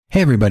Hey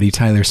everybody,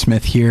 Tyler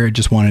Smith here.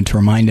 Just wanted to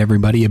remind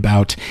everybody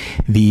about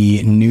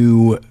the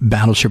new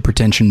Battleship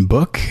Pretension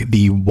book,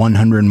 the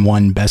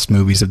 101 Best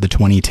Movies of the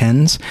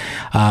 2010s,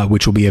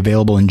 which will be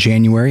available in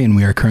January, and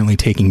we are currently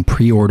taking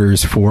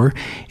pre-orders for.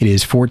 It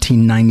is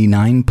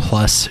 $14.99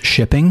 plus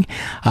shipping.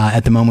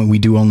 At the moment, we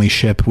do only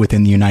ship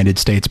within the United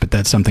States, but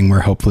that's something we're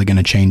hopefully going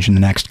to change in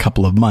the next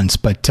couple of months.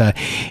 But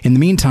in the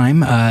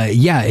meantime,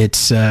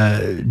 it's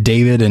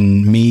David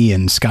and me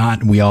and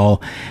Scott. We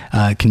all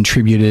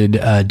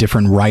contributed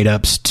different write-ups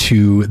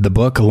to the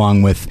book,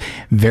 along with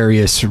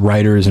various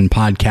writers and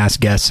podcast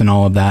guests and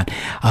all of that.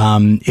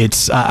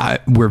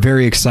 We're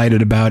very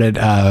excited about it.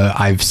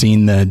 I've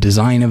seen the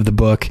design of the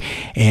book,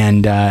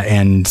 and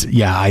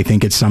I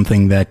think it's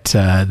something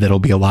that'll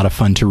be a lot of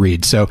fun to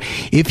read. So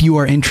if you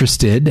are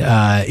interested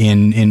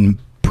in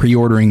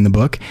pre-ordering the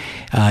book,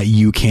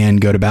 you can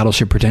go to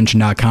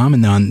battleshippretension.com,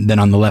 and then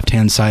on the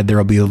left-hand side there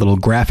will be a little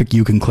graphic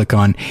you can click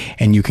on,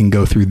 and you can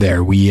go through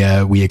there. We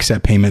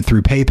accept payment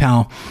through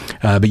PayPal,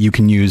 but you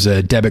can use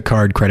a debit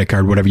card, credit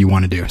card, whatever you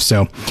want to do.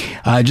 So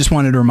I just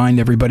wanted to remind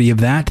everybody of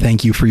that.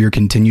 Thank you for your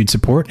continued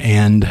support,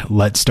 and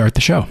let's start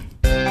the show.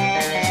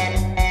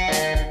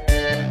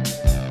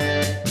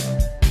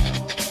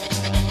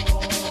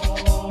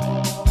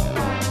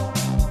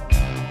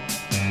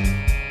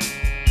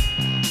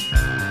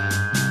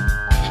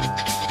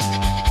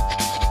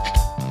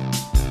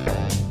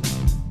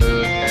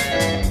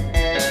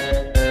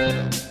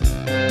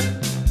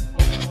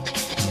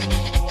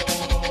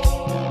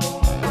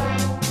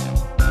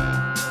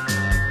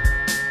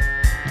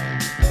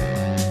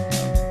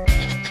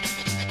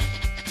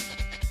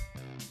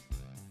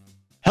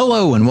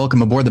 Hello and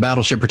welcome aboard the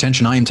Battleship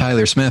Pretension. I am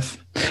Tyler Smith.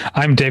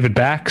 I'm David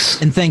Bax.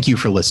 And thank you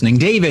for listening.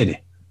 David.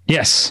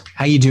 Yes.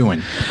 How you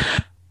doing?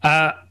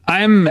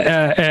 I'm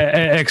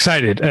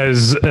excited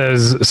as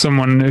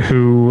someone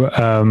who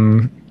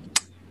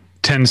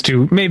tends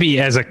to maybe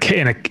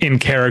in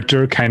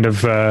character kind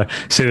of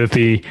say that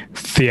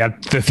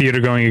the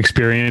theater going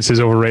experience is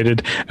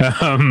overrated.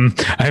 I'm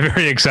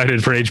very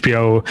excited for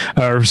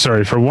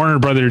for Warner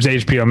Brothers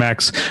HBO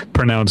Max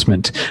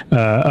pronouncement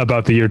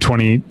about the year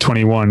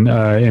 2021,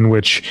 in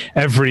which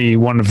every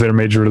one of their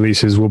major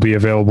releases will be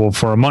available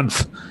for a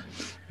month.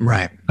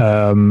 Right.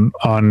 On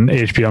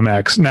HBO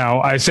Max.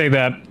 Now, I say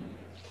that,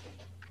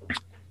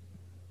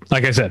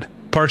 like I said,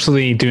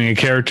 partially doing a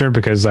character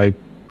because I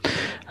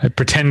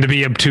pretend to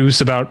be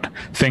obtuse about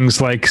things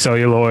like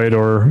celluloid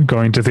or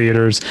going to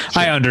theaters.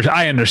 Sure.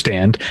 I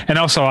understand. And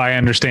also I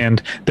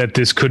understand that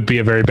this could be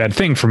a very bad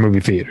thing for movie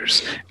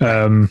theaters.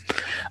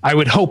 I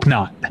would hope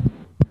not.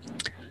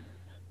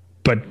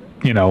 But,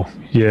 you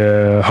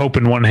hope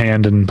in one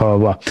hand and blah,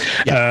 blah, blah.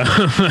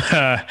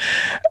 Yeah.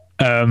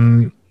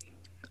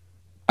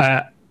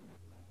 I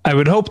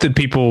would hope that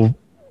people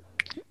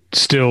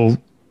still,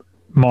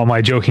 all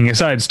my joking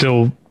aside,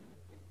 still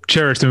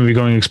cherish the movie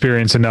going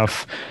experience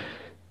enough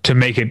to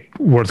make it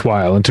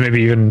worthwhile and to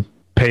maybe even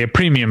pay a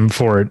premium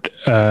for it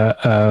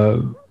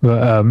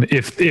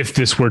if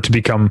this were to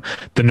become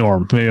the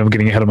norm. Maybe I'm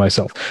getting ahead of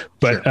myself,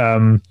 but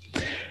sure.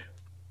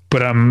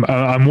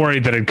 I'm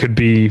worried that it could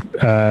be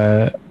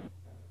I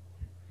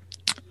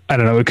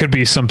don't know. It could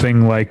be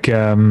something like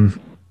so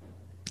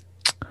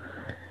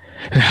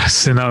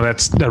now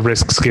that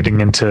risks getting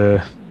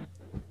into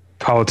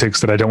politics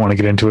that I don't want to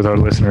get into with our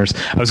listeners.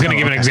 I was going to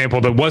give an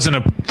example that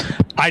wasn't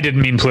I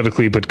didn't mean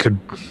politically, but could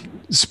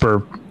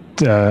spur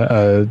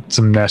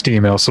some nasty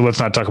emails. So let's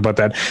not talk about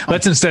that.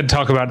 Let's instead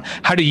talk about,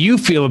 how do you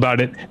feel about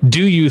it?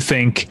 Do you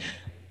think,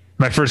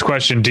 my first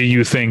question, do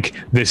you think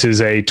this is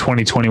a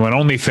 2021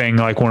 only thing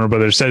like Warner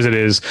Brothers says it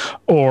is,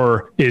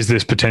 or is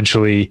this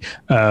potentially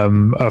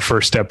a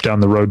first step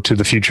down the road to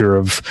the future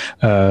of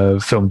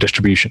film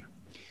distribution?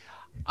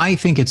 I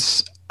think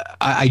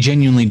I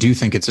genuinely do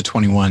think it's a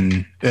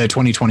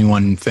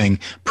 2021 thing,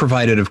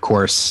 provided, of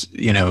course,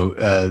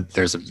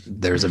 there's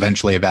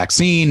eventually a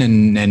vaccine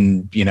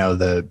and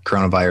the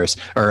coronavirus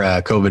or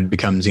COVID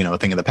becomes, a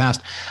thing of the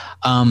past.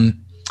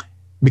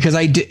 Because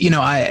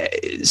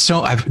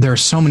there are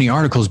so many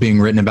articles being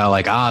written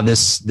about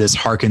this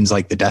harkens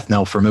like the death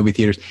knell for movie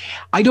theaters.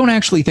 I don't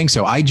actually think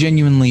so. I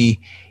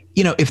genuinely,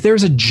 if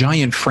there's a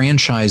giant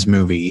franchise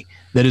movie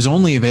that is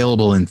only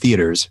available in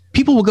theaters,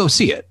 people will go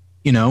see it.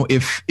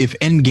 If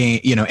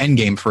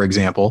Endgame, for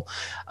example,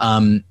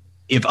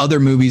 if other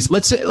movies,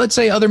 let's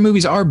say other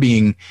movies are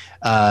being,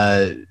 put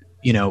on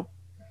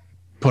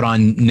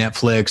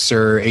Netflix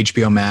or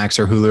HBO Max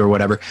or Hulu or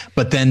whatever,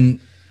 but then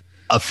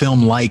a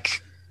film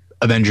like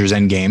Avengers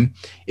Endgame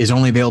is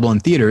only available in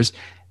theaters,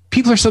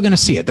 people are still going to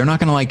see it. They're not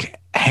going to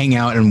hang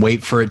out and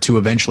wait for it to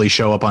eventually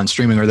show up on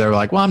streaming, or they're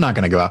like, well, I'm not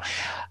going to go out.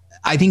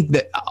 I think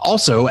that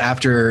also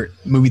after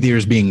movie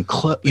theaters being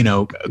closed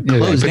down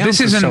for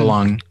so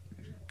long.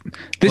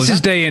 This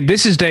is day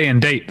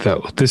and date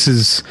though. This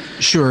is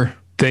sure.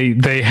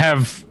 They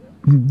have,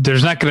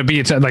 there's not going to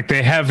be,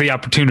 they have the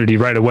opportunity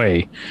right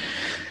away.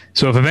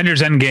 So if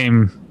Avengers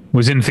Endgame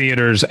was in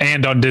theaters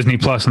and on Disney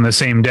Plus on the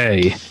same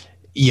day.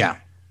 Yeah.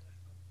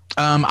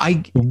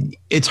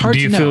 It's hard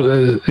to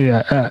know.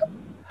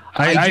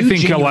 I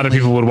think a lot of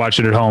people would watch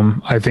it at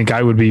home. I think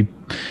I would be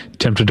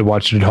tempted to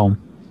watch it at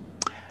home.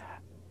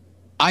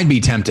 I'd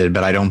be tempted,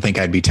 but I don't think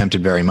I'd be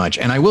tempted very much.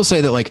 And I will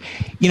say that, like,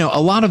 you know, a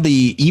lot of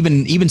the,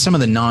 even some of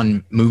the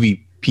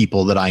non-movie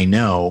people that I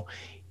know,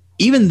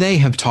 even they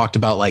have talked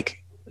about like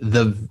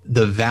the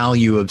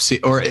value of,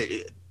 or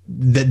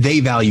that they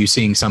value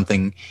seeing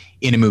something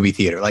in a movie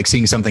theater, like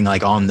seeing something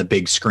like on the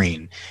big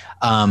screen.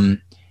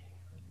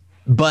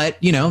 But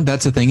you know,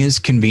 that's the thing, is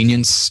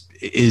convenience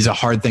is a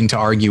hard thing to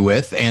argue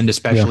with. And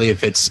especially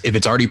if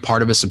it's already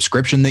part of a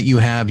subscription that you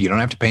have, you don't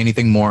have to pay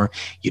anything more.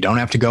 You don't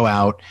have to go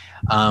out.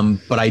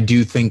 But I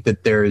do think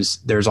that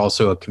there's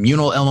also a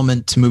communal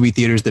element to movie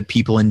theaters that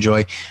people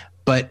enjoy.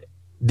 But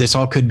this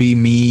all could be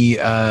me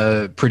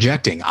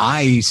projecting.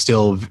 I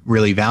still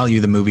really value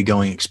the movie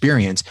going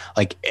experience,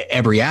 like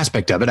every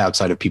aspect of it,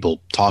 outside of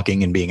people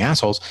talking and being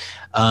assholes.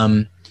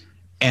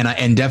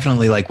 And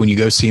definitely, like, when you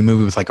go see a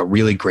movie with like a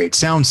really great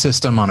sound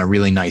system on a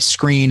really nice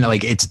screen,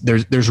 like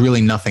there's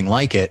really nothing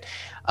like it,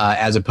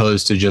 as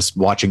opposed to just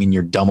watching in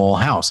your dumb old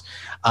house.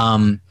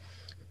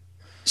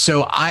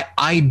 So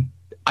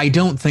I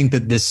don't think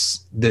that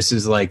this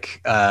is like,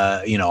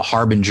 you know, a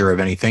harbinger of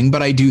anything,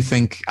 but I do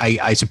think,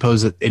 I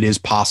suppose that it is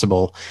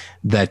possible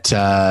that,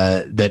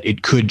 that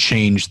it could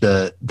change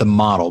the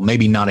model,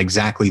 maybe not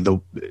exactly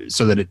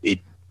so that it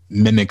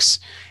mimics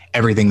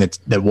everything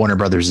that Warner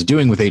Brothers is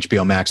doing with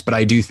HBO Max. But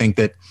I do think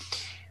that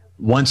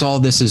once all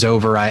this is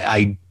over,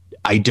 I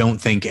don't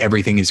think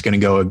everything is going to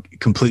go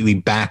completely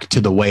back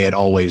to the way it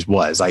always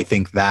was. I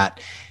think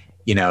that,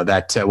 you know,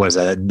 that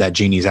that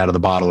genie's out of the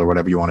bottle, or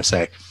whatever you want to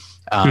say.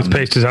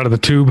 Toothpaste is out of the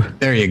tube.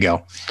 There you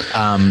go.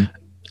 I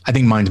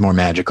think mine's more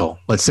magical.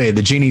 Let's say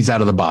the genie's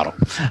out of the bottle,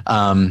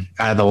 out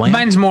of the lamp.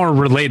 Mine's more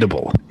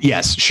relatable.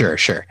 Yes, sure.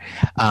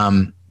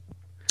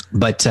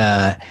 But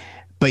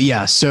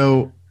yeah,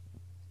 so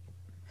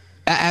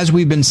as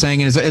we've been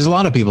saying, as a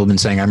lot of people have been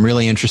saying, I'm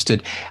really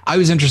interested. I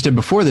was interested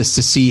before this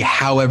to see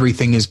how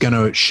everything is going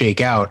to shake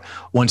out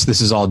once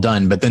this is all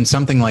done. But then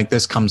something like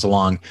this comes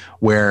along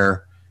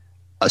where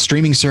a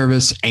streaming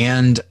service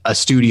and a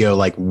studio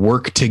like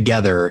work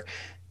together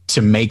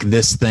to make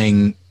this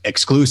thing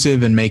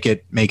exclusive and make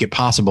it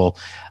possible.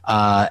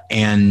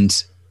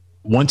 And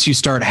once you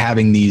start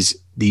having these,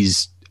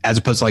 as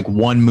opposed to like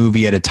one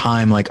movie at a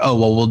time, like, oh,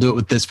 well, we'll do it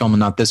with this film and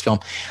not this film.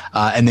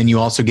 And then you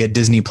also get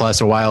Disney Plus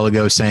a while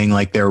ago saying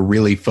like they're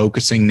really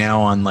focusing now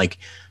on like,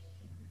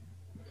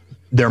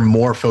 they're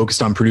more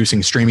focused on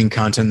producing streaming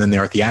content than they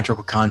are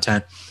theatrical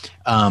content.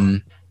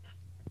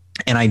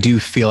 And I do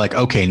feel like,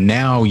 okay,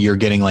 now you're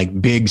getting like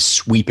big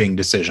sweeping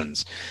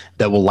decisions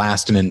that will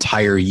last an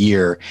entire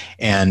year.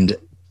 And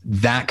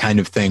that kind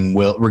of thing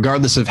will,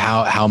 regardless of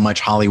how much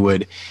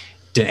Hollywood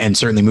and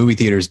certainly movie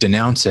theaters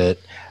denounce it,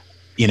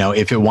 you know,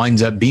 if it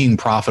winds up being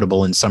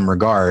profitable in some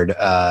regard,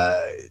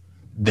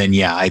 then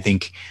yeah, I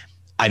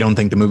don't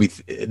think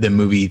the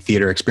movie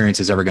theater experience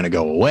is ever going to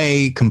go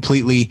away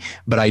completely,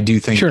 but I do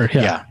think,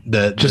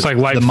 just like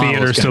live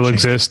theater still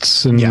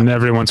exists, and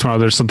every once in a while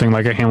there's something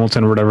like a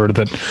Hamilton or whatever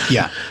that,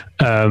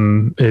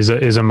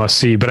 is a must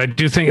see. But I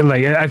do think,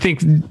 like, I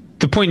think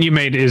the point you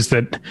made is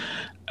that,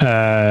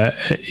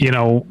 you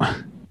know,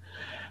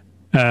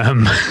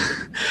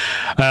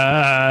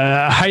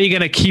 how are you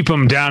going to keep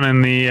them down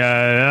in the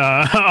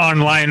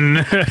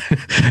online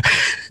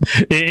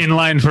in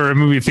line for a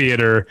movie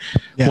theater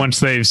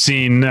once they've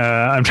seen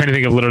I'm trying to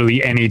think of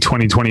literally any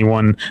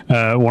 2021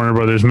 Warner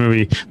Brothers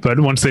movie, but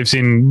once they've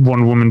seen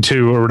Wonder Woman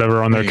 2 or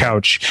whatever on their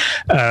couch,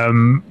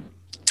 and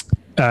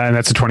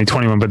that's a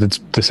 2021, but it's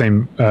the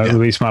same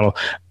release model.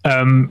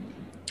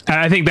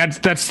 I think that's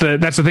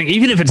the thing.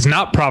 Even if it's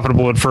not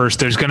profitable at first,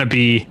 there's going to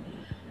be,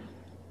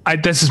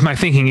 this is my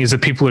thinking, is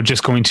that people are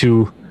just going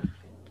to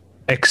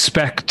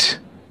expect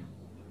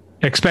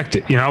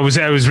it. You know, I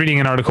was reading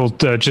an article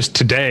just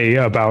today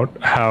about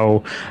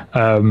how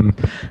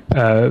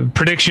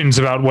predictions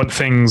about what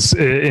things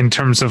in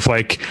terms of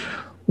like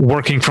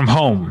working from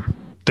home,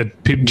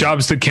 that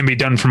jobs that can be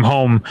done from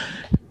home,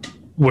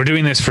 we're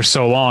doing this for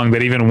so long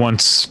that even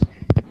once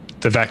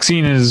the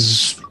vaccine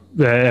is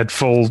at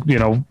full, you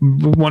know,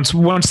 once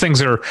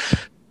things are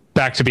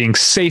back to being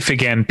safe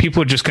again,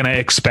 people are just going to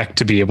expect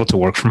to be able to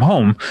work from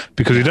home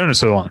because we've done it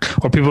so long.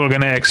 Or people are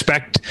going to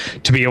expect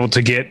to be able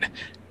to get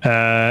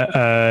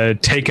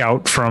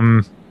takeout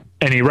from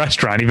any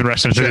restaurant, even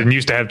restaurants that didn't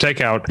used to have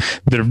takeout.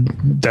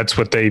 That's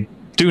what they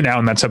do now,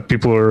 and that's how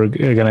people are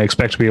going to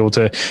expect to be able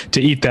to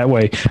eat that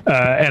way.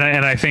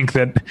 And I think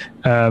that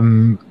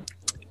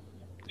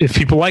if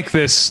people like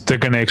this, they're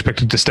going to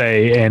expect it to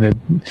stay,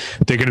 and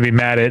they're going to be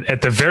mad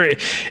at the very.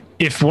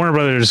 If Warner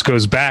Brothers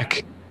goes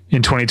back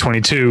in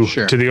 2022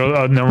 to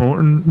the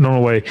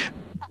normal way,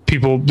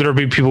 there'll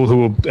be people who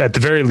will at the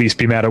very least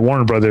be mad at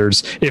Warner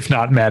Brothers, if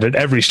not mad at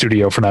every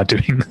studio for not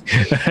doing.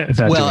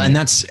 And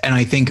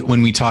I think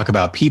when we talk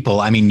about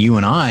people, I mean, you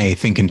and I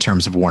think in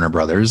terms of Warner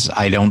Brothers.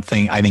 I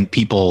think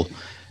people,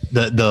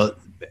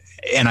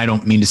 and I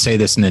don't mean to say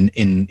this in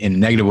a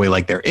negative way,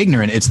 like they're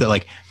ignorant. It's that,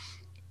 like,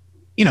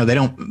 you know,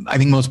 I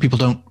think most people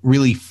don't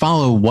really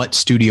follow what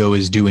studio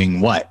is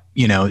doing what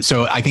You know,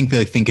 so I think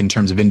they think in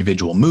terms of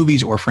individual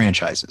movies or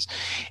franchises.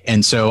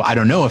 And so I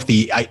don't know if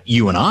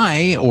you and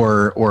I,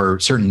 or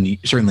certainly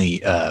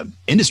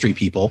industry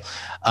people,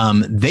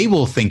 they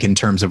will think in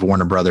terms of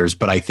Warner Brothers,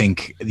 but I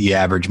think the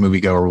average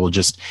moviegoer will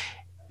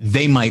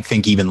they might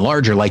think even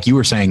larger. Like you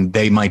were saying,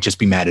 they might just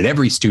be mad at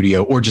every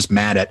studio, or just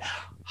mad at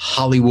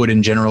Hollywood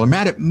in general, or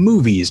mad at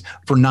movies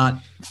for not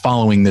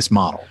following this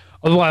model.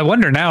 Well, I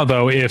wonder now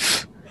though,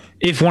 if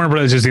Warner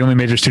Brothers is the only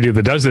major studio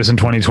that does this in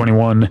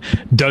 2021,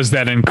 does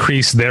that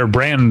increase their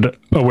brand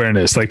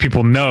awareness? Like,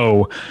 people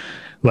know,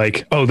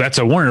 like, oh, that's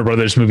a Warner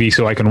Brothers movie,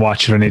 so I can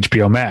watch it on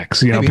HBO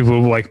Max. You know,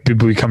 people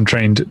become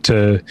trained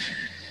to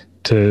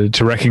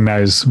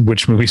recognize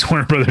which movies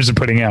Warner Brothers are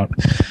putting out.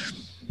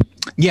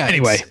 Yeah.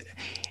 Anyway,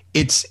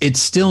 it's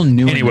still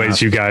new. Anyways,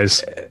 enough. You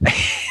guys.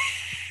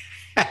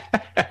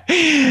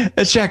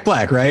 That's Jack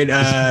Black, right?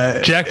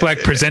 Jack Black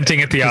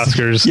presenting at the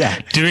Oscars,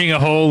 doing a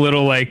whole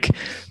little like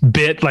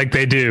bit like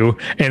they do,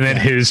 and then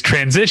his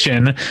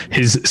transition,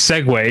 his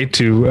segue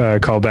to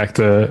call back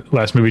the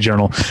Last Movie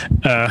Journal,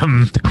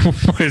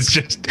 was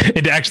just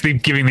into actually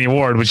giving the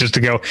award, was just to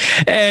go,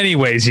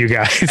 anyways, you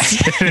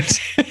guys.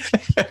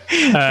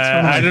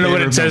 I don't know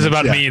what it says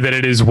about me that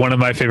it is one of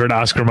my favorite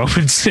Oscar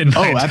moments in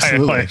my entire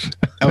life.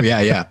 Oh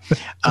yeah.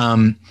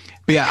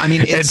 But yeah, I mean,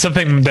 it's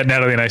something that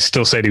Natalie and I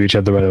still say to each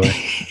other, by the way.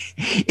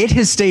 It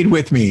has stayed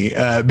with me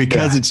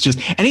because it's just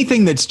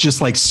anything that's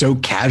just like so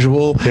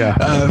casual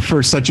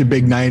for such a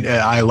big night.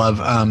 I love.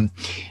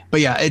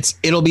 But yeah,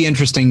 it'll be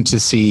interesting to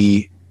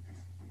see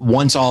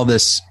once all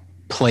this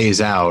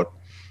plays out.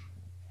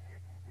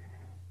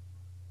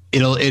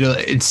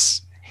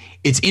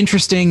 It's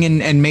interesting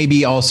and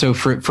maybe also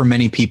for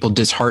many people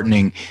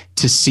disheartening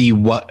to see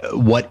what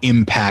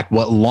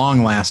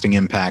long lasting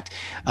impact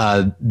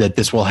that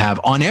this will have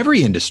on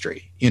every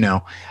industry. You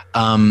know,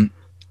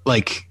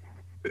 like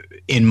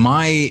in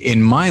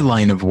my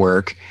line of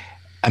work,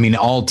 I mean,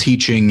 all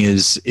teaching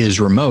is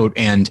remote,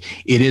 and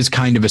it is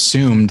kind of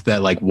assumed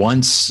that like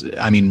once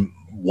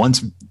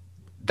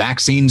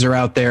vaccines are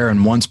out there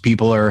and once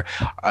people are,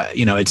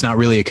 it's not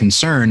really a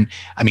concern.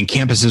 I mean,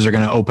 campuses are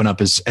going to open up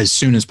as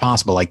soon as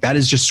possible. Like that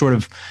is just sort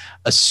of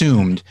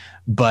assumed.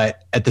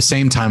 But at the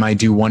same time, I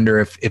do wonder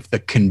if the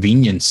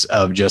convenience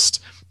of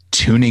just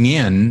tuning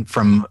in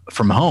from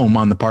home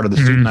on the part of the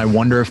student, I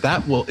wonder if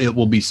it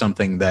will be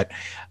something that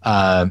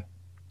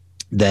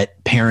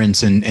that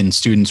parents and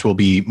students will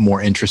be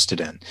more interested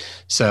in.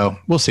 So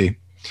we'll see.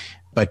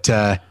 But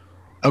okay.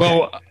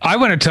 Well, I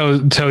want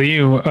to tell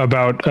you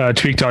about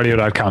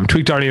tweakedaudio.com.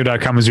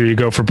 Tweakedaudio.com is where you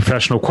go for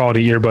professional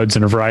quality earbuds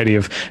in a variety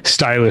of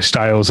stylish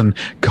styles and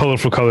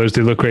colorful colors.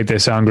 They look great. They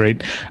sound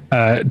great.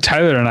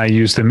 Tyler and I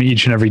use them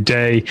each and every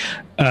day.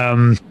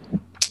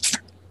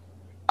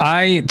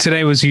 I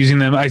today was using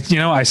them. I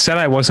said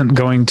I wasn't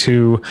going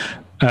to,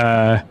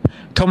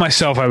 told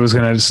myself I was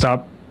going to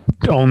stop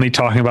only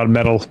talking about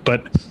metal,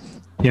 but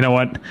you know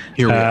what?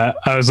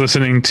 I was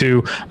listening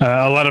to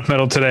a lot of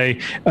metal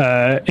today,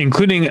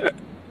 including...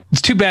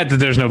 It's too bad that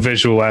there's no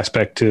visual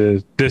aspect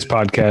to this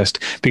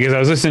podcast, because I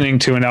was listening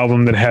to an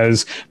album that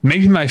has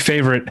maybe my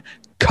favorite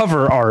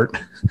cover art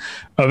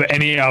of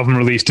any album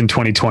released in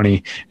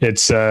 2020.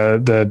 It's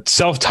the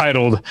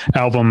self-titled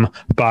album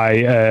by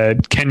a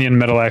Kenyan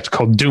metal act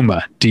called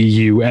Duma,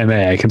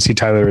 Duma. I can see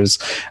Tyler is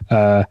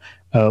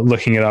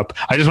looking it up.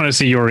 I just want to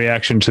see your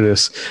reaction to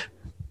this.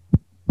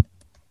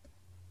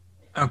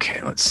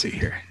 Okay, let's see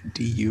here.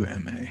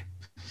 Duma.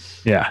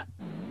 Yeah.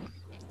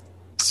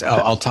 So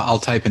I'll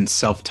type in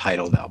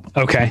self-titled album.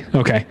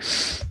 Okay.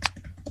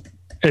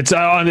 It's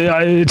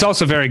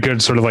also very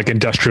good, sort of like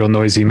industrial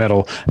noisy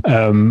metal,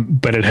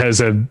 but it has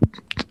an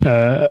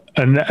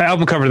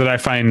album cover that I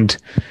find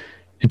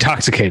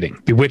intoxicating,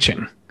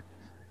 bewitching.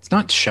 It's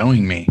not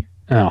showing me.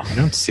 Oh, I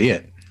don't see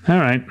it. All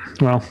right.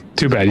 Well,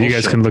 too bad. You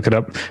guys can look it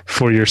up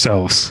for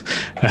yourselves.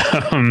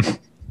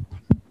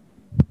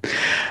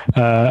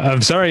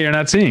 I'm sorry you're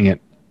not seeing it.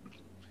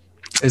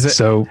 Is it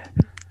so?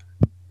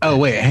 Oh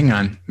wait, hang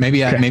on.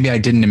 Maybe I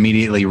didn't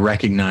immediately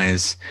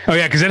recognize. Oh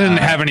yeah, because it didn't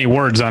have any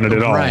words on it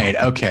at all. Right.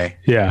 Okay.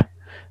 Yeah,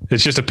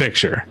 it's just a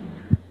picture.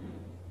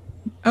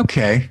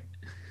 Okay.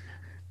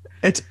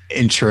 It's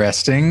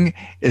interesting.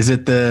 Is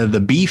it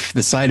the beef?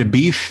 The side of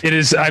beef? It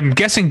is. I'm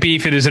guessing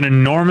beef. It is an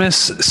enormous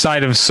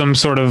side of some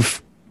sort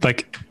of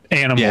like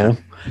animal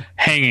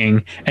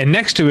hanging, and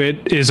next to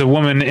it is a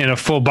woman in a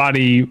full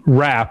body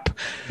wrap.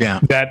 Yeah.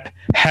 That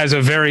has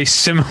a very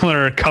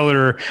similar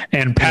color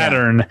and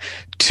pattern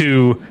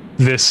to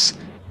this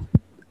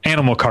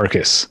animal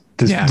carcass,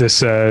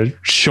 this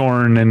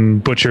shorn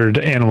and butchered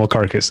animal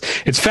carcass.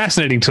 It's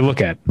fascinating to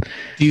look at.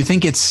 Do you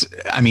think this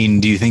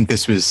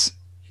was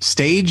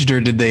staged,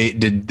 or did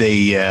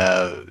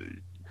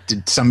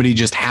somebody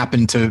just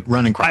happen to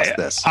run across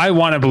this? I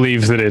want to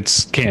believe that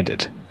it's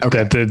candid.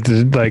 Okay.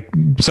 That like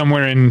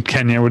somewhere in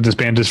Kenya, where this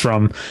band is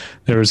from,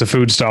 there was a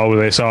food stall where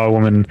they saw a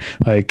woman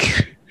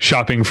like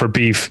shopping for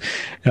beef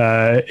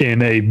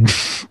in a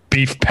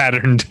beef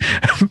patterned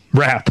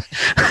wrap.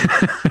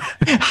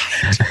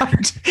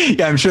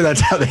 Yeah, I'm sure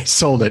that's how they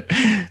sold it.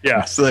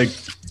 Yeah. It's like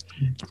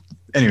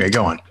Anyway,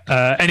 go on.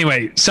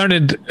 Anyway,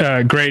 sounded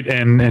great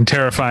and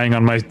terrifying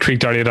on my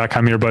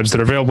tweakedaudio.com earbuds that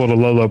are available at a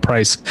low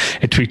price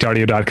at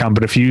tweakedaudio.com.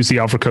 But if you use the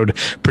offer code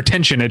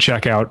pretension at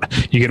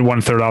checkout, you get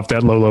 1/3 off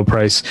that low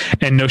price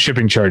and no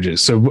shipping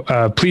charges. So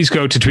please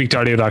go to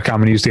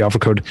tweakedaudio.com and use the offer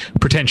code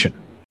pretension.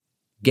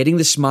 Getting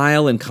the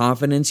smile and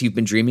confidence you've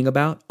been dreaming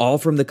about, all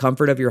from the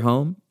comfort of your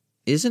home,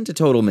 isn't a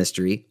total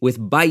mystery with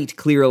Byte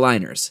clear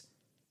aligners.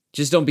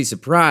 Just don't be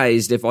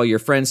surprised if all your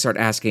friends start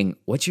asking,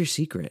 "What's your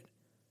secret?"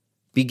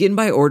 Begin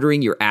by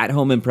ordering your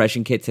at-home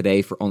impression kit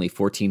today for only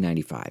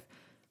 $14.95.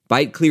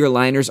 Byte clear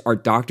aligners are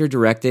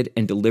doctor-directed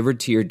and delivered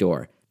to your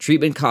door.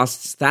 Treatment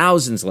costs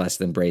thousands less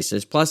than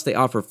braces, plus they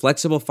offer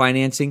flexible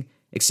financing,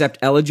 accept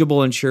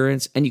eligible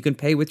insurance, and you can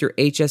pay with your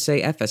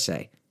HSA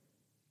FSA.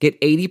 Get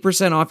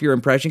 80% off your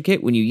impression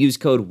kit when you use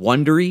code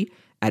WONDERY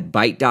at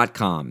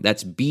Byte.com.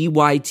 That's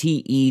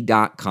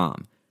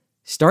BYTE.com.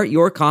 Start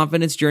your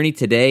confidence journey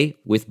today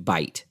with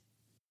Byte.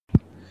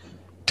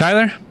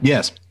 Tyler?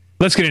 Yes.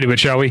 Let's get into it,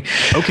 shall we?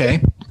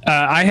 Okay.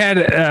 I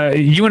had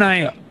you and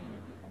I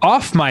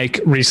off mic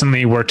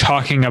recently were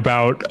talking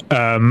about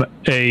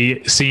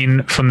a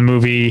scene from the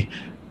movie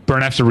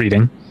Burn After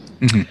Reading.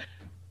 Mm-hmm.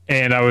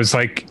 And I was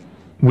like,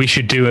 we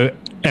should do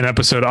an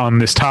episode on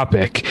this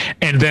topic.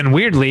 And then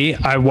weirdly,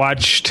 I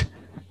watched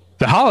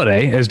The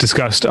Holiday, as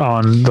discussed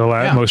on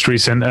the most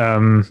recent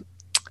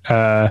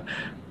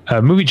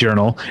movie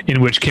journal,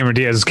 in which Cameron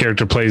Diaz's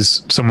character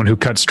plays someone who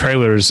cuts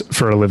trailers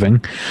for a living.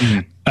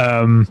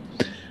 Mm-hmm.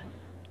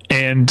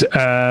 And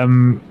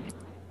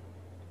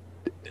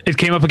it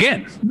came up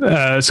again.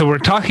 So we're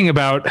talking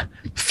about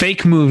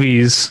fake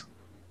movies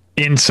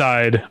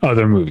inside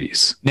other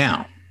movies.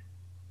 Now,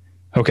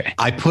 okay.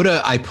 I put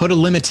a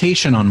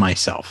limitation on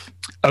myself.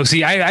 Oh,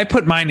 see, I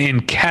put mine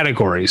in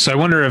categories. So I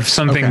wonder if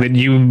something that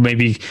you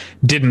maybe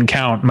didn't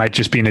count might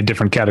just be in a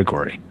different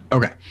category.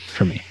 Okay.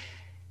 For me.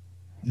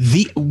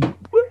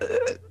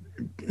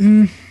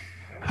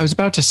 I was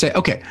about to say,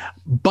 okay,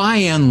 by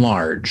and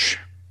large,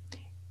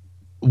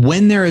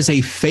 when there is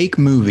a fake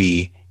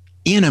movie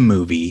in a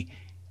movie,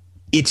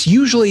 it's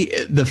usually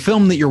the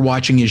film that you're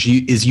watching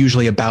is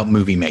usually about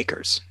movie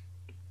makers.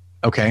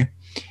 Okay.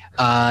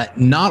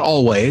 Not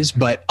always,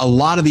 but a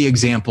lot of the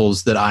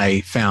examples that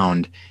I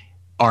found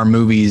are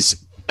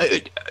movies.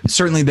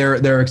 Certainly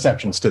there are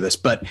exceptions to this,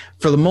 but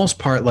for the most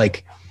part,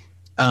 like,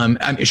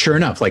 sure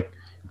enough, like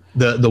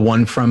the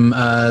one from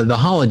The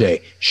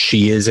Holiday,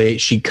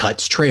 she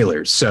cuts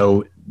trailers.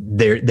 So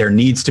there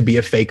needs to be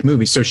a fake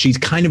movie. So she's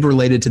kind of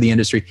related to the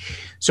industry.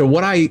 So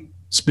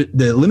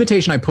the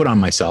limitation I put on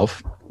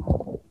myself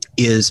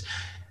is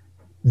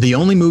the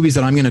only movies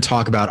that I'm going to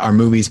talk about are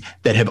movies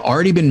that have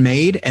already been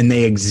made and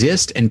they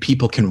exist and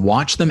people can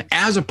watch them,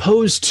 as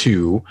opposed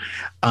to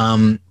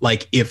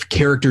like if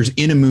characters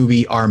in a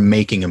movie are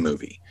making a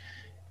movie.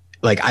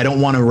 Like, I don't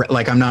want to,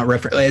 like, I'm not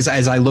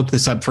as I looked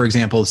this up, for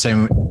example,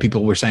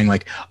 people were saying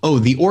like, oh,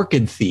 The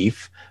Orchid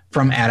Thief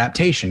from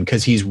Adaptation,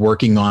 because he's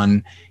working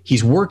on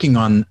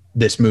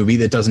this movie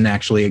that doesn't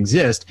actually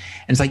exist.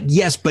 And it's like,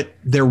 yes, but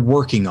they're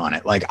working on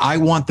it. Like, I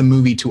want the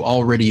movie to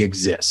already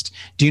exist.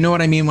 Do you know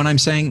what I mean when I'm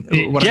saying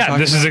what I'm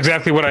this is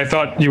exactly what I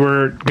thought you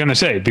were going to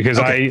say, because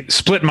I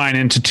split mine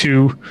into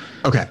two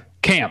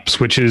camps,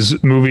 which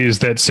is movies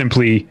that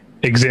simply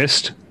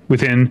exist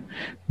within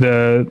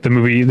the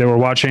movie that we're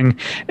watching,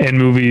 and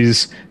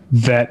movies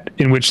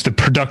in which the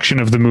production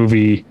of the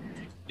movie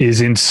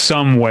is in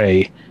some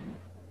way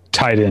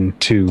tied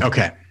into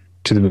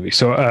to the movie.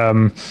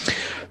 So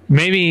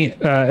maybe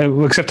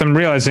except I'm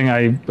realizing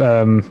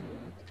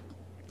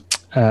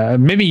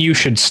maybe you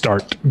should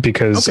start,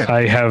 because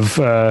I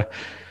have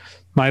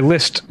my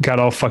list got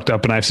all fucked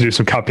up and I have to do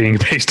some copying and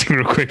pasting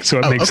real quick so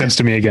it makes sense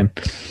to me again.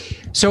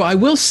 So I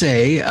will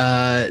say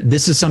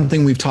this is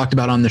something we've talked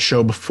about on the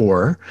show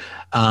before,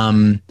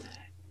 but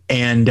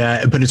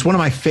it's one of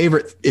my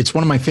favorite. It's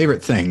one of my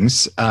favorite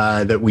things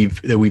that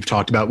we've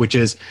talked about, which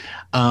is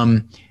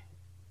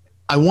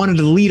I wanted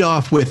to lead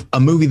off with a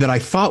movie that I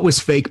thought was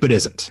fake but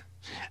isn't,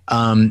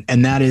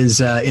 and that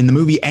is in the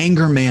movie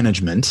Anger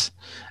Management,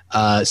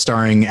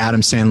 starring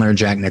Adam Sandler and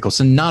Jack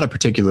Nicholson. Not a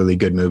particularly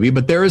good movie,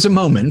 but there is a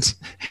moment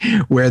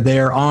where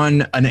they're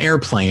on an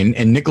airplane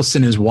and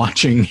Nicholson is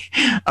watching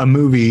a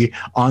movie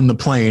on the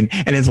plane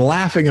and is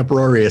laughing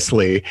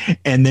uproariously.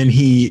 And then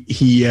he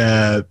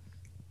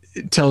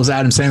tells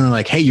Adam Sandler,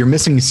 like, hey, you're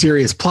missing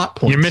serious plot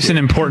points. You're missing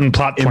important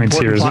plot points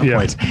here.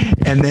 Points.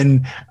 And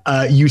then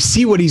you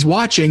see what he's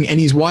watching, and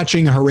he's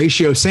watching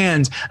Horatio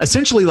Sands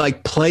essentially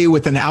like play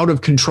with an out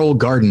of control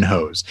garden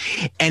hose.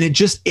 And it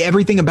just,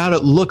 everything about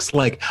it looks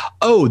like,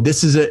 oh,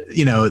 this is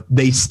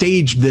they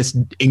staged this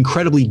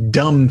incredibly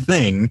dumb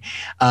thing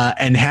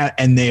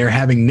and they're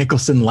having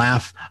Nicholson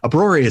laugh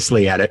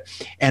uproariously at it.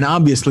 And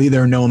obviously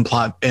there are no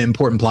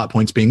important plot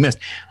points being missed.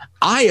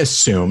 I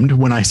assumed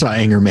when I saw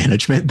Anger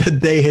Management that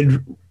they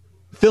had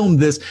filmed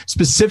this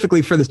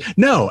specifically for this.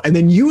 No. And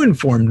then you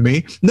informed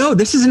me, no,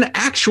 this is an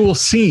actual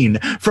scene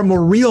from a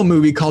real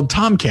movie called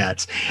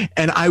Tomcats.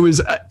 And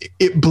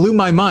it blew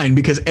my mind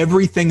because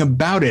everything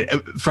about it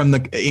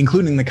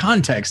including the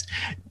context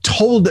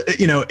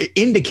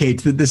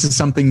indicates that this is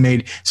something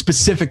made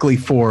specifically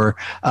for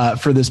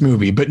this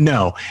movie. But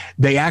no,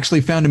 they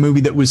actually found a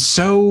movie that was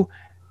so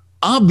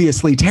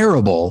obviously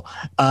terrible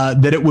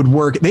that it would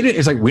work.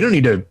 It's like, we don't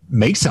need to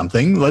make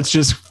something. Let's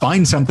just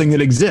find something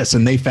that exists.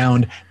 And they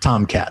found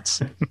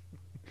Tomcats.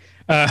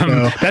 That's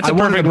a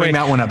perfect way. Bring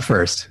that one up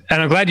first. And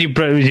I'm glad you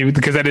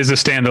because that is a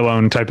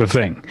standalone type of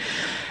thing.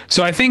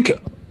 So I think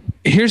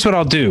here's what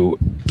I'll do.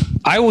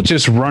 I will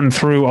just run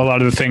through a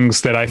lot of the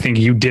things that I think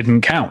you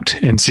didn't count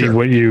and see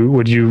what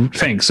you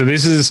think. So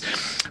this is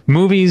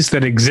movies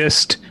that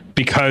exist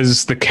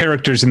because the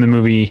characters in the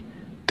movie,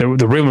 the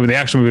real movie, the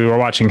action movie we're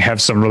watching,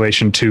 have some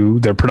relation to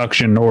their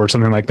production or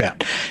something like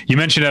that. You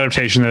mentioned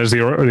adaptation. That is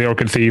the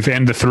Orchid Thief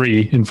and The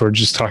Three, and for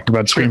just talking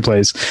about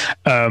screenplays.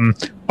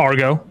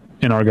 Argo.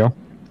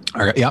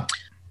 Yeah.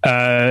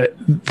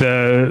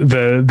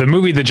 The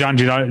movie that John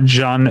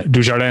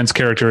Dujardin's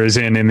character is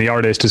in The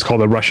Artist is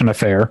called A Russian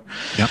Affair.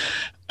 Yeah.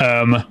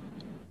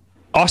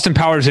 Austin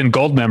Powers in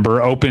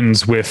Goldmember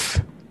opens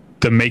with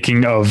the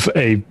making of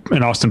an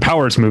Austin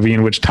Powers movie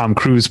in which Tom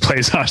Cruise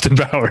plays Austin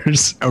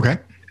Powers. Okay.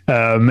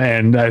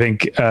 And I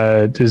think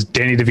does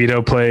Danny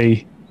DeVito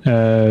play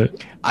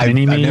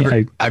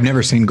I've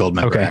never seen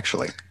Goldmember,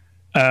 actually.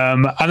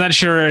 I'm not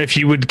sure if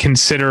you would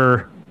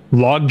consider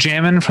Log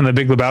Jammin' from The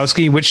Big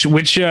Lebowski. Which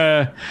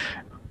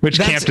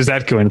camp does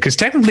that go in? Because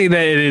technically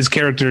that it is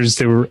characters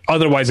that were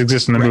otherwise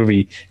exist in the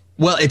movie.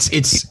 Well, it's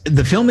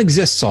the film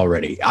exists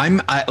already.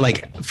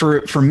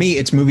 For me,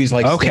 it's movies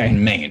like State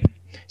and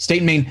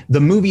Main. The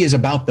movie is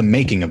about the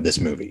making of this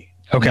movie,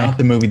 not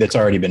the movie that's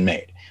already been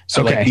made.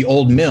 So like The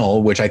Old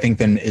Mill, which I think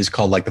then is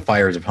called like The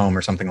Fires of Home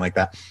or something like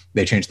that.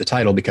 They changed the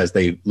title because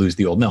they lose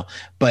the Old Mill.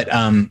 But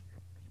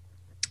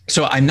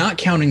so I'm not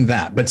counting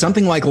that. But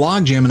something like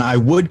Logjam, I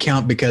would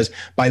count because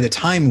by the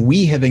time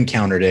we have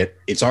encountered it,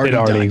 it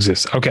already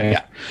exists. Okay.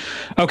 Yeah.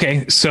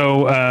 Okay.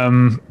 So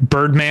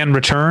Birdman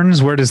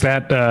Returns, where does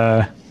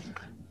that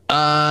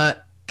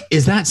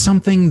is that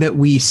something that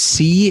we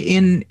see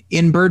in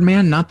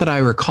Birdman? Not that I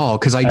recall,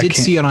 because I did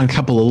see it on a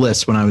couple of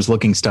lists when I was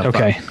looking stuff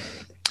up.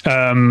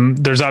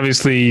 There's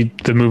obviously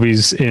the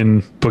movies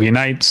in Boogie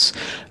Nights.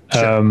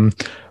 Sure.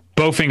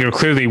 Bowfinger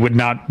clearly would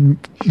not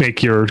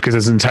make because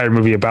it's an entire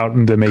movie about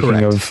the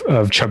making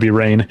of Chubby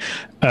Rain.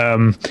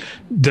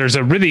 There's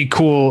a really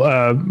cool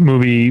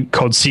movie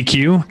called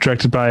CQ,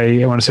 directed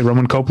by, I want to say,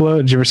 Roman Coppola.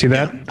 Did you ever see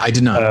that? Yeah, I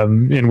did not.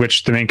 In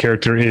which the main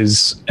character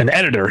is an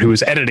editor who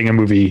is editing a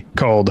movie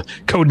called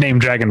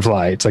Codename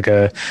Dragonfly. It's like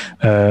a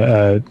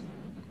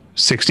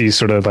 60s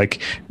sort of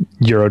like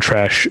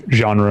Eurotrash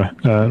genre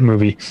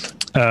movie.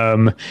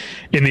 In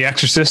The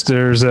Exorcist,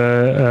 there's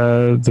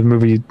the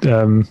movie.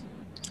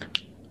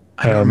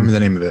 I don't remember the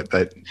name of it,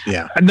 but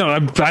yeah. No,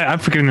 I'm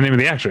forgetting the name of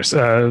the actress.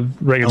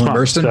 Reagan's mom.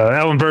 Burstyn?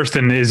 Ellen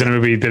Burstyn is in a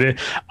movie that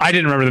I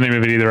didn't remember the name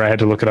of it either. I had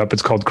to look it up.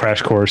 It's called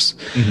Crash Course.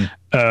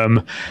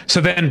 Mm-hmm.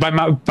 So then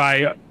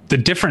by the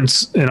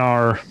difference in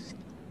our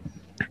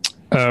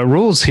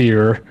rules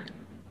here,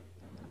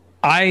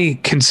 I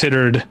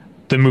considered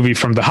the movie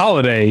from The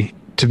Holiday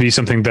to be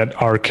something that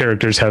our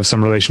characters have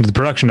some relation to the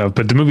production of,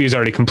 but the movie is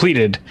already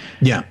completed.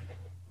 Yeah.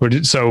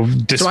 So you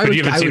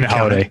haven't seen The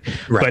Holiday,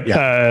 right,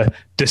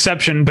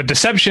 Deception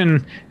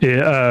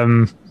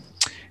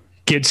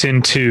gets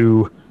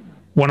into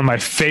one of my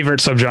favorite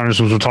subgenres,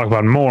 which we'll talk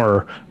about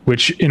more,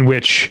 in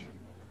which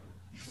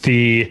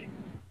the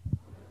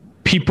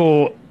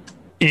people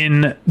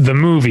in the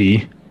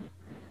movie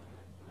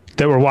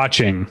that we're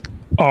watching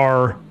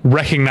are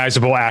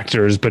recognizable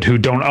actors, but who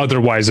don't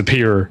otherwise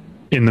appear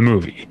in the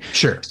movie.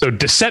 Sure. So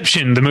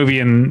Deception, the movie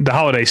in The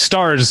Holiday,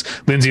 stars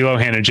Lindsay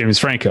Lohan and James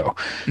Franco.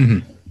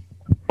 Mm-hmm.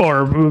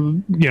 Or,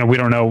 we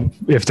don't know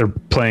if they're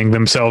playing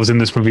themselves in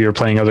this movie or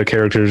playing other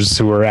characters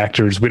who are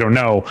actors. We don't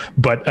know,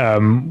 but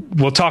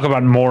we'll talk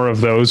about more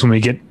of those when we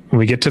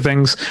get to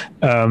things,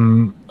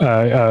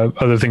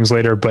 other things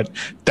later. But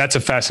that's a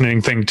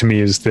fascinating thing to me,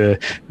 is the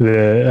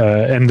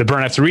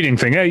Burn After Reading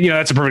thing.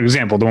 That's a perfect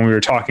example. The one we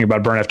were talking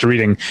about, Burn After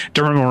Reading.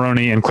 Dermot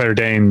Mulroney and Claire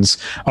Danes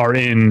are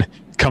in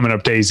Coming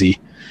Up Daisy.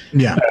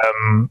 Yeah.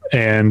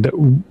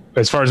 And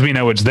as far as we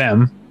know, it's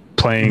them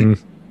playing.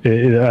 Mm-hmm.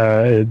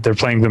 They're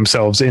playing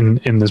themselves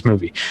in this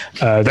movie.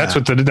 That's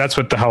what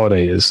The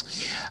Holiday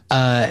is.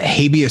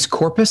 Habeas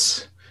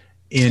Corpus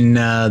in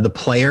The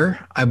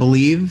Player, I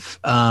believe.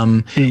 But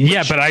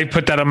I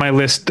put that on my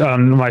list,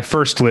 on my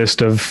first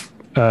list of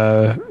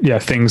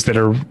things that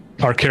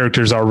our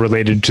characters are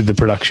related to the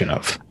production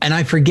of. And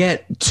I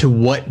forget to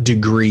what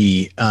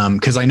degree,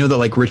 because I know that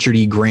like Richard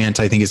E.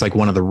 Grant, I think, is like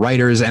one of the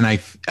writers, and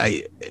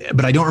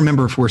but I don't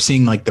remember if we're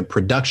seeing like the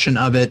production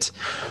of it.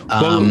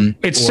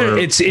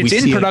 It's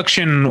in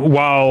production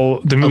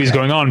while the movie's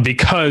going on,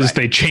 because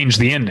they changed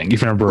the ending.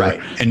 If you remember, right?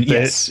 And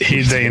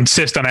they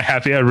insist on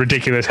a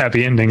ridiculous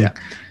happy ending. Yeah.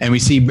 And we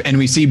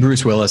see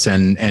Bruce Willis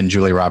and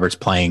Julia Roberts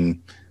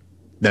playing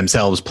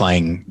themselves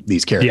playing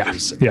these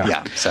characters.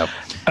 Yeah. So,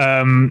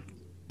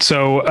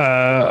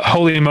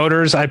 Holy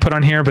Motors I put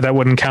on here, but that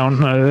wouldn't count.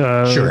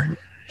 Sure.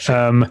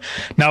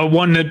 Now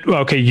one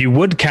that, you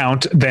would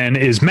count then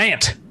is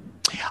Mant.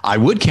 I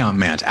would count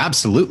Mant,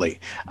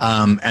 absolutely.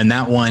 And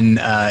that one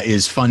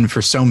is fun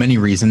for so many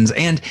reasons.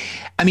 And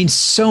I mean,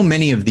 so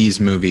many of these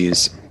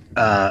movies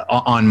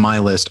on my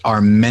list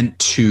are meant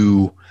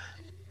to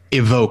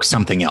evoke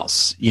something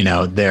else. You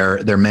know,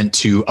 they're meant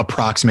to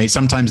approximate.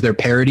 Sometimes they're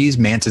parodies.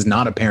 Mant is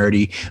not a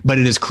parody, but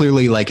it is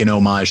clearly like an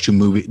homage to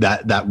movie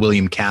that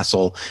William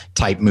Castle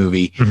type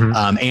movie.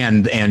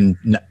 And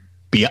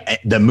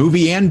the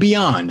movie and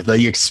beyond,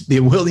 the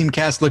William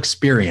Castle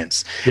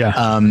experience.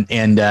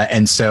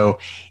 And so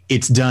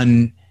it's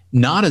done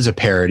not as a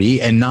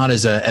parody and not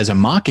as a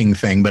mocking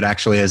thing, but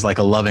actually as like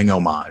a loving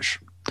homage.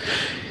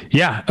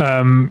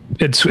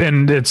 It's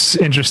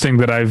interesting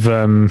that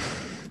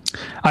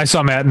I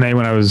saw Matinee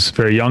when I was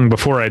very young,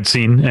 before I'd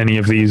seen any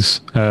of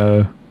these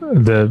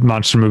the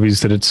monster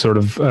movies that it's sort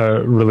of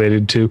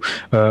related to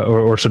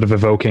or sort of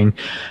evoking,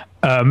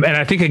 and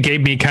I think it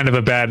gave me kind of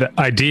a bad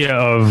idea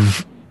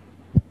of,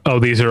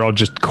 these are all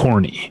just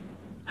corny.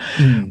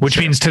 Which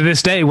means to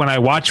this day, when I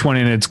watch one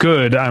and it's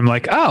good, I'm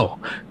like,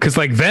 because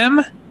like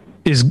Them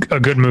is a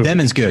good movie. Them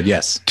is good,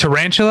 yes.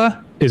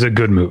 Tarantula is a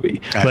good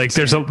movie. Like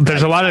there's a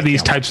lot of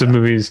these types of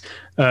movies.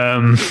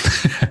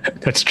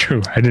 That's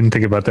true. I didn't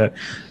think about that.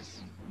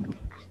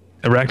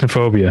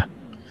 Arachnophobia.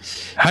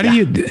 How do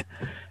you?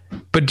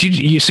 But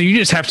you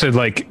just have to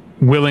like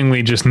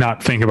willingly just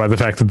not think about the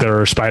fact that there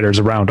are spiders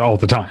around all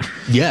the time.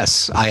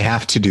 Yes, I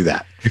have to do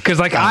that. Because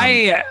like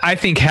I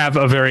think have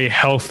a very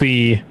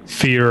healthy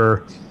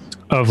fear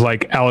of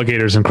like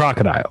alligators and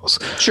crocodiles.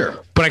 Sure.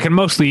 But I can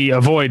mostly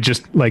avoid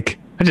just like,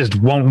 I just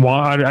won't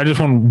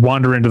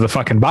wander into the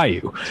fucking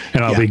bayou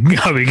and I'll be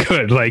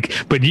good. Like,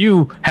 but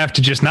you have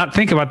to just not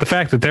think about the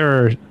fact that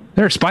there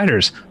are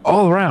spiders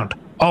all around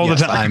all the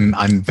time.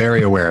 I'm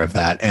very aware of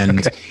that.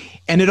 And,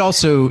 and it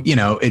also, you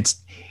know,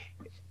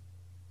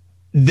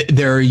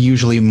 there are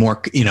usually more,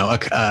 you know,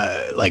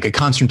 like a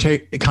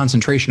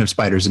concentration of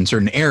spiders in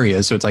certain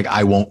areas. So it's like,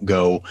 I won't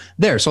go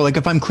there. So like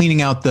if I'm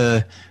cleaning out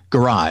the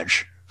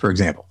garage, for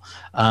example,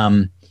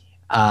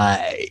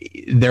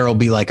 there'll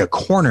be like a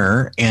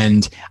corner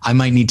and I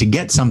might need to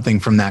get something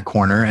from that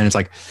corner. And it's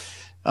like,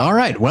 all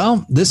right,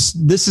 well, this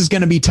is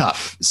going to be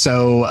tough.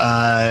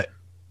 So,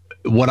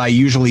 what I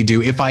usually do,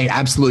 if I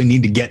absolutely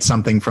need to get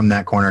something from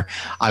that corner,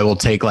 I will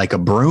take like a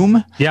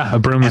broom. Yeah, a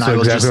broom is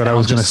exactly what I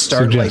was going to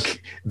start suggest.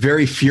 Like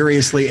very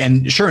furiously.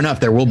 And sure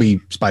enough, there will be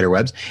spider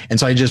webs. And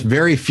so I just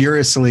very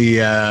furiously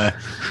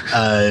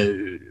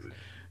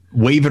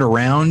wave it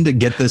around to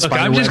get the spider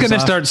webs. I'm just going to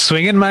start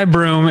swinging my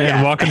broom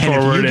and walking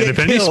forward. And if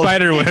any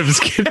spider webs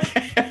get...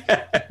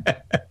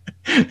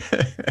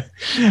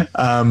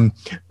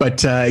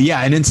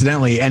 and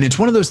incidentally, and it's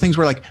one of those things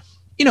where like,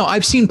 you know,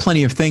 I've seen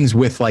plenty of things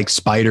with like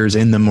spiders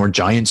in them or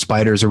giant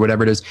spiders or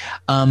whatever it is.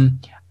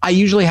 I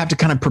usually have to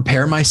kind of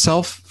prepare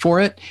myself for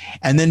it.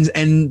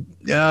 And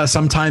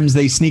sometimes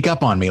they sneak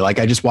up on me. Like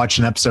I just watched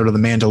an episode of The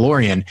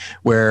Mandalorian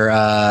where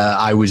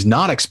I was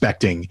not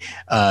expecting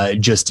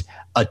just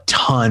a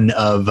ton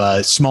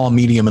of small,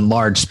 medium, and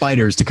large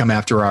spiders to come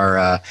after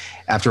our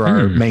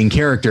main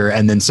character.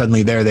 And then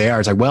suddenly there they are.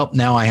 It's like, well,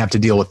 now I have to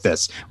deal with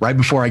this right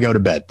before I go to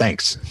bed.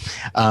 Thanks.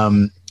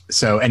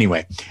 So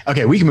anyway,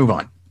 okay, we can move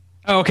on.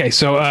 Okay,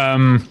 so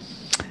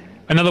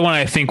another one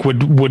I think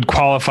would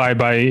qualify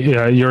by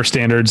your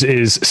standards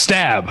is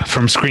Stab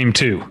from Scream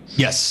 2.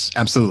 Yes,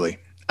 absolutely.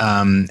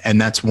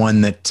 And that's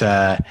one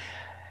that,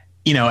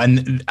 you know,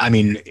 and I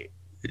mean,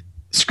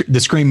 the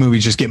Scream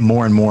movies just get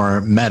more and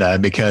more meta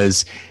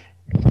because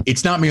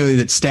it's not merely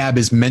that Stab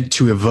is meant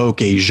to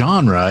evoke a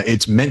genre,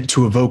 it's meant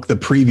to evoke the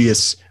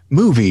previous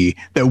movie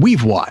that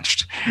we've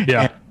watched.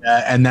 Yeah.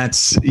 And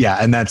that's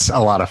a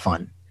lot of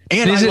fun.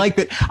 And I like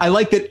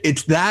that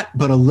it's that,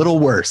 but a little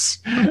worse.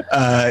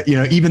 You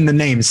know, even the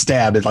name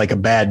Stab is like a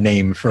bad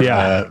name for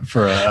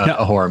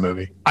a horror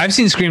movie. I've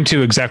seen Scream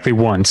 2 exactly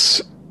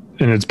once,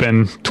 and it's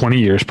been 20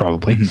 years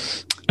probably.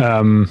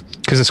 Because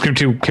the Scream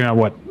 2 came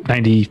out,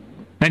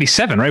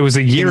 97, right? It was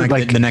a year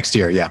like the next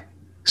year, yeah.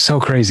 So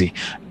crazy.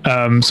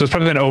 So it's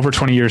probably been over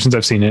 20 years since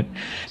I've seen it.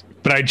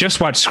 But I just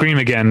watched Scream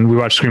again. We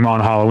watched Scream on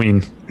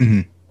Halloween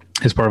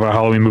as part of our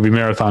Halloween movie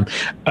marathon.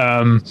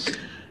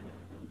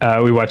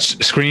 We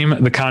watched Scream,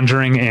 The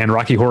Conjuring, and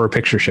Rocky Horror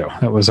Picture Show.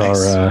 That was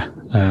our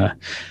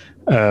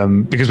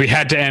because we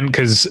had to end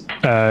because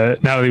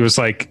Natalie was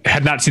like,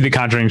 had not seen The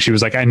Conjuring. She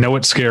was like, I know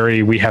it's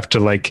scary. We have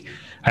to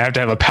I have to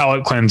have a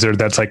palate cleanser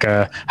that's like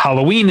a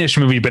Halloween-ish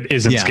movie, but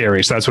isn't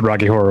scary. So that's what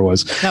Rocky Horror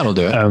was. That'll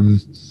do it.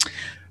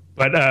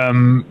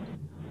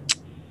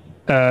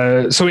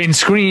 So in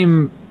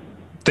Scream,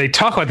 they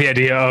talk about the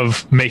idea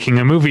of making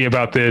a movie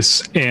about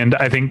this. And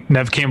I think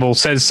Nev Campbell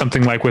says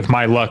something like, with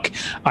my luck,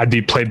 I'd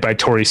be played by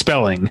Tori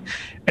Spelling.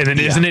 And then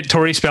isn't it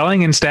Tori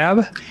Spelling in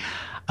Stab?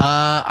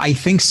 I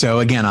think so.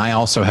 Again, I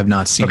also have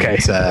not seen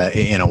it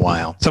in a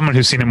while. Someone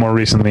who's seen it more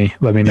recently,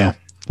 let me know.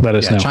 Let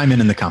us know. Chime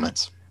in the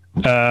comments.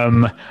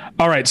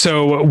 All right.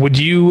 So would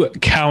you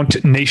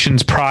count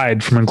Nation's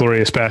Pride from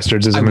Inglourious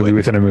Bastards as a movie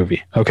within a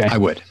movie? Okay. I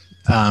would.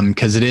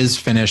 Because it is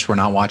finished. We're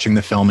not watching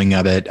the filming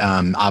of it.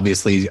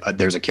 Obviously,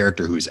 there's a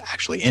character who's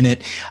actually in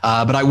it.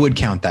 But I would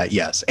count that,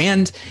 yes.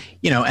 And,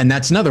 and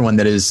that's another one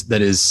that is,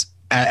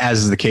 as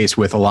is the case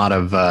with a lot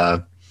of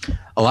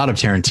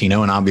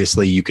Tarantino. And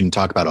obviously, you can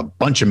talk about a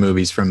bunch of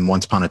movies from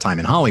Once Upon a Time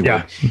in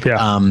Hollywood.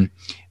 Yeah.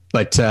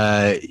 But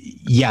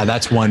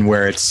that's one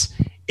where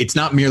it's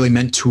not merely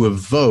meant to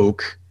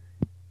evoke.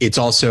 It's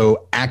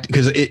also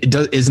because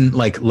isn't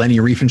like Leni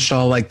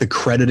Riefenstahl like the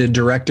credited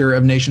director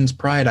of Nation's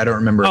Pride? I don't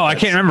remember. Oh, I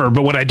can't remember.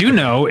 But what I do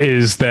know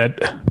is that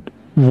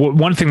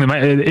one thing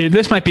that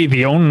this might be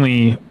the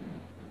only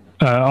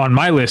on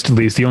my list, at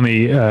least the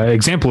only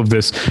example of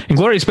this.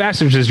 Inglourious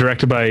Bastards is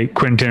directed by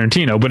Quentin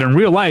Tarantino, but in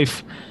real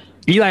life,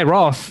 Eli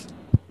Roth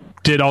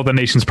did all the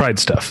Nation's Pride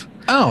stuff.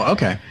 Oh,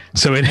 okay.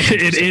 So it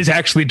is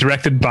actually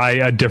directed by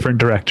a different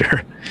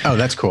director. Oh,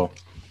 that's cool.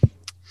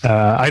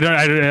 I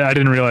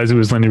didn't realize it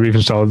was Leni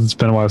Riefenstahl. It's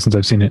been a while since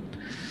I've seen it.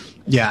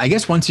 Yeah, I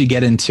guess once you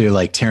get into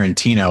like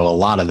Tarantino,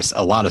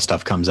 a lot of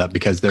stuff comes up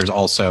because there's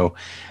also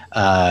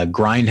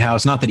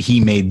Grindhouse. Not that he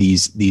made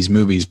these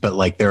movies, but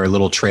like there are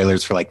little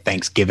trailers for like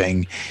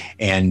Thanksgiving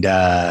and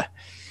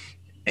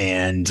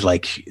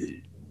like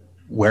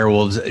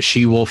Werewolves,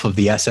 She-Wolf of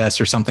the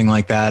SS or something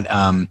like that.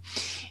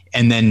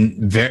 And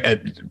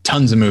then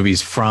tons of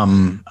movies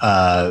from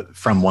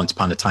Once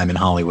Upon a Time in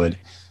Hollywood.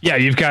 Yeah,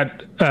 you've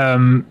got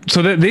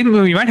so that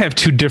you might have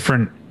two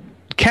different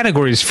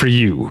categories for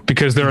you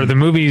because there are the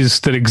movies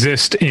that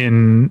exist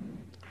in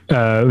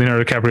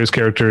Leonardo DiCaprio's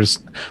characters.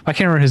 I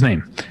can't remember his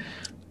name.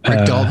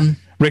 Rick Dalton.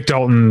 Rick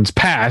Dalton's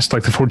past,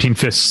 like the 14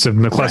 Fists of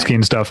McCluskey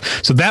and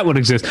stuff. So that would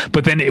exist.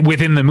 But then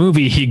within the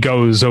movie, he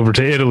goes over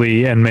to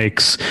Italy and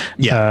makes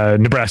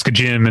Nebraska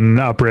Jim and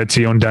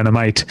Operazione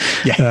Dynamite.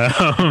 Yeah.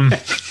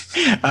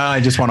 I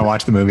just want to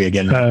watch the movie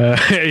again.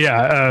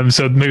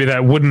 So maybe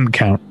that wouldn't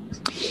count.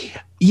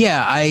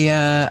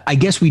 Yeah, I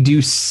guess we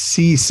do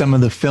see some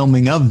of the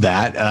filming of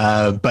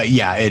that. But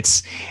yeah,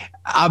 it's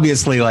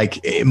obviously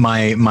like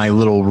my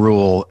little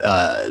rule.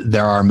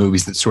 There are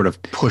movies that sort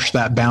of push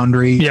that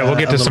boundary. Yeah, we'll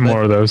get to some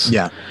more of those.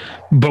 Yeah.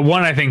 But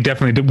one I think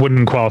definitely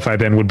wouldn't qualify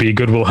then would be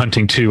Good Will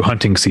Hunting 2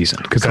 Hunting Season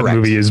because that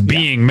movie is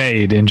being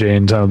made in Jay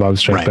and Silent Bob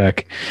Strike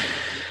Back.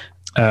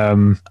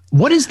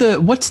 What's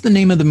the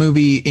name of the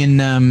movie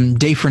in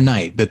Day for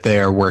Night that they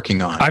are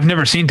working on? I've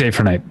never seen Day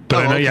for Night,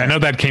 but I know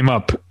that came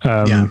up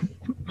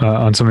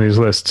on some of these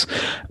lists.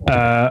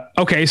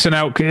 Okay, so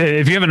now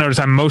if you haven't noticed,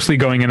 I'm mostly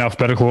going in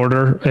alphabetical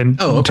order in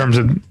terms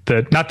of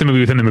not the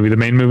movie within the movie, the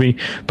main movie,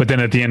 but then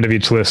at the end of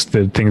each list,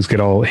 the things get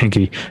all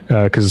hinky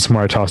because it's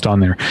more I tossed on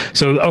there.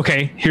 So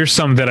okay, here's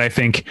some that I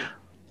think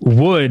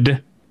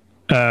would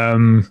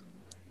count.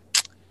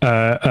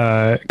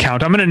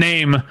 I'm going to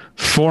name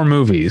 4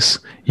 movies.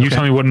 You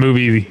tell me what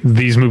movie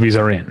these movies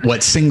are in.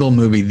 What single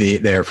movie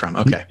they're from?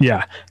 Okay.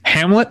 Yeah.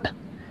 Hamlet.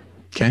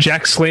 Okay.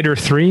 Jack Slater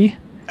 3.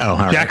 Oh, all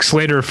right. Jack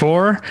Slater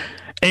 4.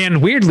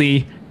 And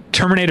weirdly,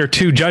 Terminator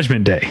 2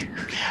 Judgment Day.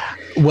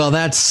 Well,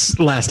 that's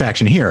Last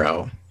Action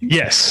Hero.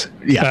 Yes.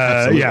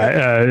 Yeah.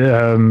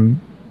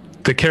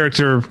 The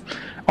character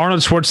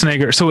Arnold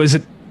Schwarzenegger. So is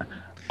it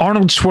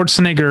Arnold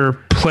Schwarzenegger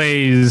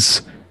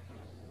plays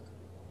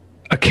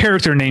a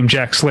character named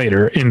Jack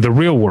Slater in the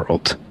real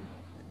world,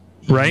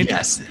 right?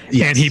 Yes.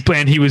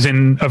 And he was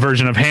in a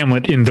version of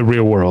Hamlet in the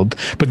real world,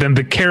 but then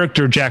the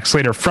character Jack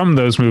Slater from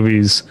those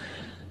movies,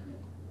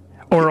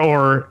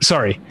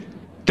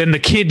 then the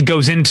kid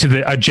goes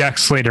into a Jack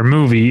Slater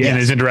movie and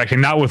is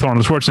interacting not with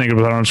Arnold Schwarzenegger,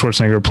 but Arnold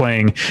Schwarzenegger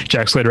playing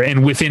Jack Slater.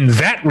 And within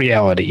that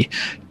reality,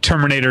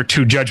 Terminator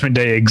 2 Judgment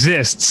Day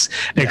exists,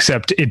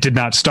 except it did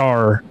not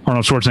star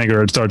Arnold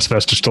Schwarzenegger. It starred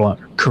Sylvester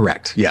Stallone.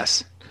 Correct.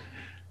 Yes.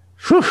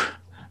 Whew.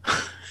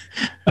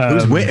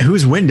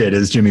 Who's winded,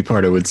 as Jimmy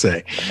Pardo would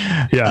say.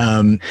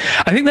 Yeah.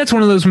 I think that's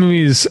one of those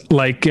movies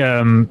like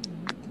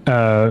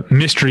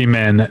Mystery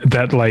Men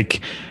that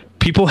like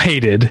people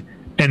hated,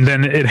 and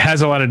then it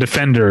has a lot of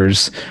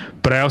defenders.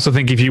 But I also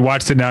think if you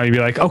watched it now, you'd be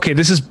like, okay,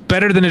 this is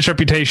better than its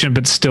reputation,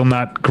 but still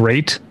not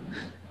great.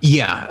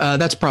 Yeah,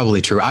 that's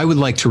probably true. I would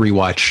like to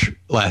rewatch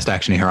Last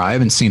Action Hero. I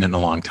haven't seen it in a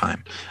long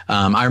time.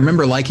 I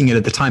remember liking it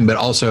at the time, but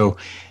also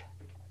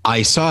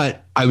I saw it.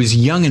 I was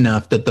young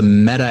enough that the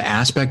meta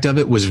aspect of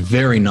it was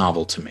very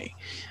novel to me.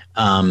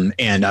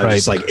 And I was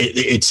just like,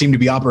 it seemed to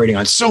be operating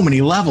on so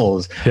many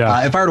levels.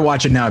 Yeah. If I were to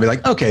watch it now, I'd be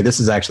like, okay,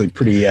 this is actually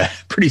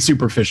pretty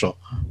superficial.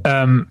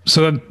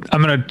 So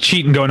I'm going to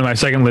cheat and go into my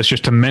second list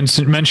just to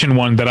mention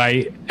one that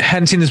I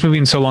hadn't seen this movie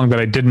in so long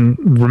that I didn't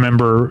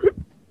remember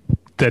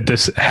that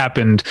this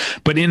happened.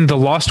 But in the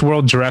Lost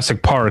World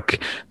Jurassic Park,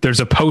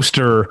 there's a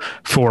poster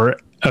for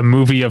a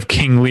movie of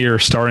King Lear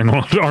starring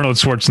Arnold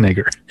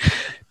Schwarzenegger.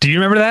 Do you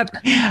remember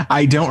that?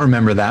 I don't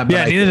remember that,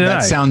 but neither did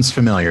I. Sounds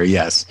familiar.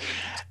 Yes.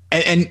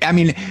 And I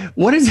mean,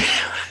 what is?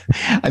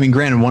 I mean,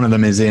 granted, one of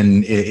them is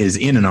in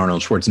an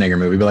Arnold Schwarzenegger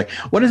movie, but like,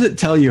 what does it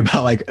tell you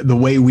about like the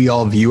way we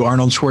all view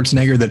Arnold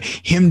Schwarzenegger? That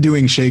him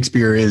doing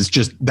Shakespeare is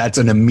just that's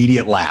an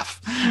immediate laugh.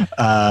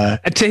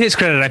 To his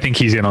credit, I think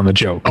he's in on the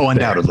joke. Oh,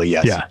 undoubtedly,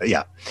 there.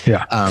 yes,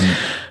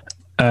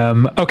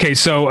 yeah. Okay,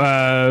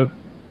 so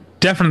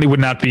definitely would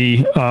not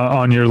be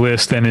on your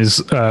list. Then is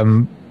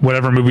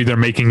whatever movie they're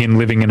making in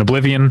Living in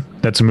Oblivion.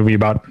 That's a movie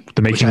about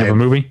the making of a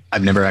movie.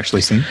 I've never actually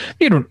seen.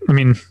 I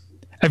mean,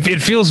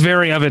 it feels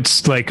very of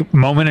its like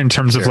moment in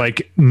terms of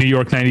like New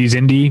York 90s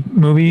indie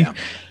movie. Yeah.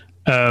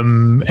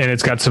 And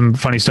it's got some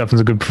funny stuff and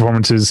some good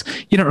performances.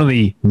 You don't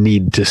really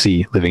need to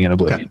see Living in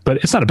Oblivion, but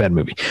it's not a bad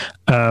movie.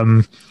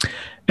 And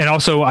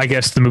also, I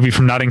guess the movie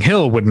from Notting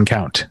Hill wouldn't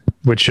count,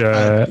 which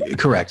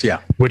correct, yeah.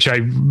 Which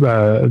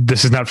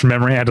this is not from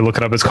memory. I had to look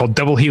it up. It's called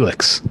Double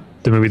Helix,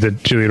 the movie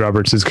that Julia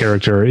Roberts'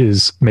 character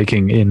is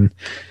making in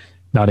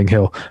Notting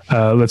Hill.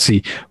 Let's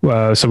see.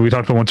 So we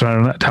talked about Once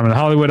Upon a Time in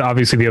Hollywood.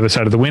 Obviously, The Other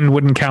Side of the Wind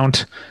wouldn't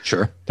count.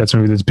 Sure, that's a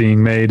movie that's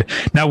being made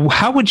now.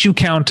 How would you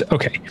count?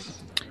 Okay,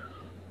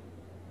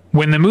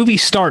 when the movie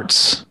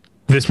starts,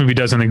 this movie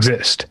doesn't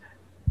exist.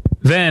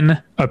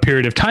 Then a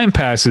period of time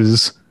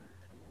passes,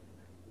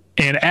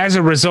 and as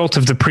a result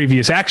of the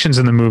previous actions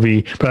in the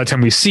movie, by the time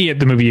we see it,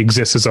 the movie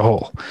exists as a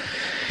whole.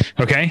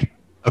 Okay.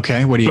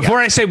 Okay. What do you? Before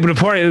I say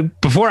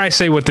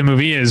what the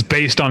movie is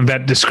based on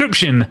that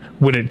description,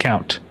 would it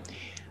count?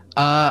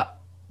 I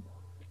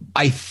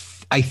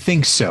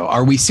think so.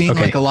 Are we seeing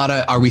like a lot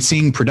of? Are we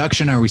seeing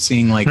production? Are we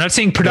seeing like? We're not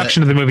seeing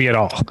production of the movie at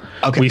all.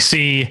 Okay. We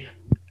see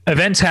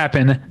events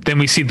happen, then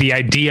we see the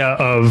idea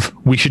of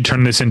we should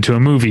turn this into a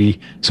movie.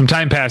 Some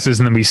time passes,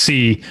 and then we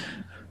see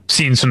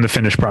scenes from the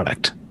finished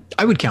product.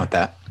 I would count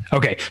that.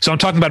 Okay, so I'm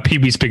talking about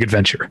Pee-wee's Big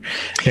Adventure.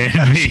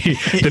 And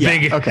the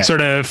big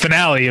sort of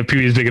finale of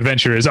Pee-wee's Big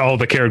Adventure is all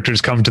the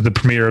characters come to the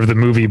premiere of the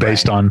movie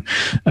based on,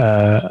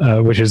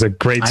 which is a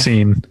great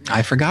scene.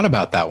 I forgot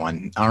about that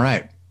one. All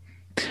right.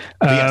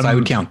 Yes, I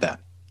would count that.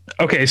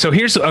 Okay, so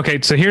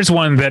here's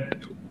one that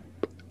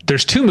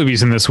there's two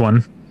movies in this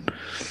one.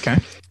 Okay.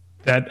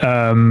 That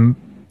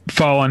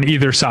fall on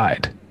either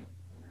side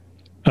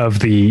of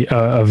the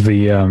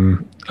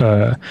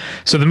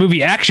so the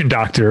movie Action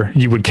Doctor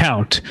you would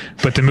count,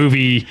 but the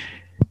movie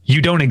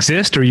You Don't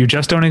Exist or You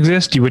Just Don't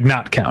Exist you would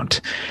not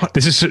count. What?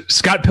 This is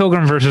Scott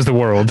Pilgrim versus the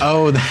World.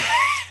 Oh,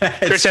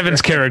 Chris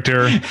Evans'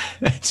 character.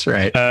 That's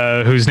right.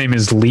 Whose name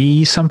is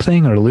Lee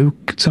something or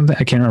Luke something.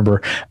 I can't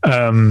remember.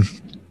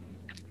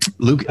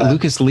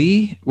 Lucas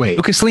Lee. Wait,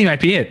 Lucas Lee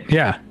might be it.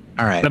 Yeah.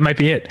 All right. That might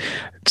be it.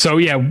 So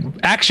yeah,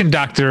 Action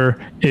Doctor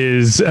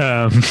is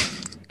the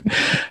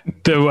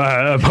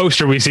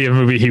poster we see of a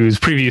movie he was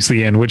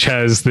previously in, which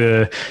has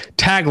the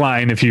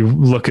tagline. If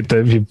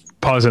you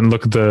pause and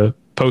look at the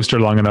poster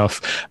long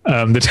enough,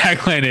 the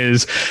tagline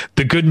is,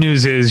 "The good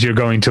news is you're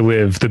going to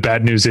live. The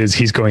bad news is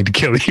he's going to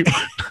kill you."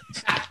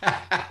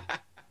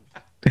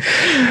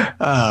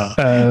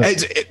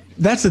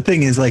 That's the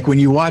thing is like when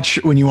you watch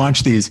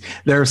these,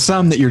 there are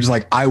some that you're just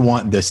like, I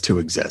want this to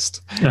exist.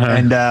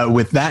 And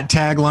with that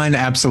tagline,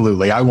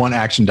 absolutely, I want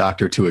Action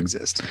Doctor to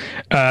exist.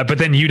 But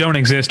then You Don't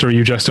Exist or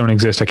You Just Don't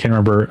Exist, I can't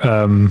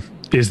remember,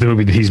 is the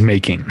movie that he's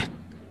making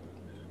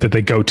that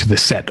they go to the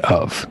set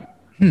of.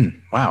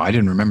 Wow, I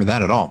didn't remember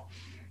that at all.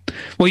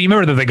 Well, you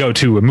remember that they go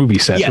to a movie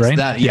set, yes, right?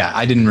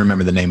 I didn't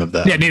remember the name of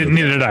the. Yeah, neither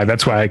did I.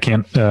 That's why I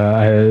can't.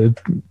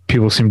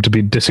 People seem to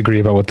disagree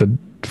about what the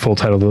full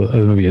title of the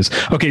movie is.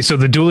 Okay, so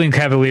The Dueling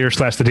Cavalier /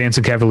 The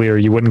Dancing Cavalier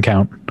you wouldn't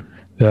count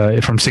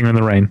from Singing in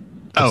the Rain.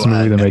 That's the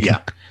movie they're making. Yeah.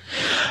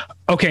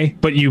 Okay,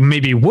 but you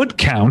maybe would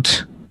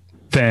count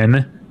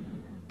then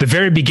the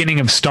very beginning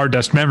of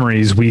Stardust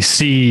Memories. We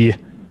see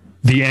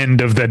the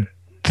end of the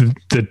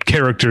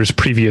character's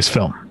previous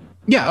film.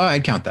 Yeah,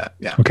 I'd count that.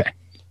 Yeah. Okay.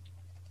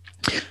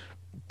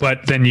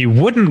 But then you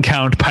wouldn't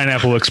count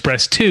Pineapple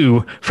Express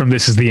 2 from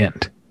This Is the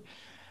End.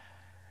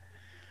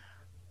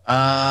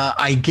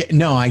 I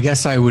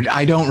guess I would.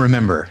 I don't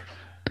remember.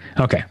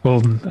 Okay.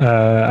 Well,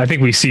 I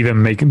think we see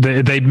them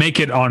they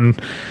make it on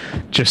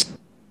just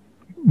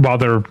while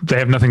they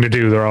have nothing to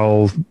do. They're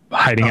all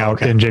hiding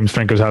out in James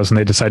Franco's house, and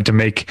they decide to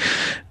make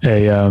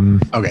a.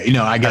 Okay.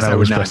 No, I guess I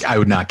would not. I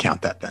would not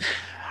count that then.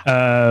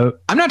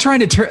 I'm not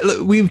trying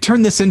to we've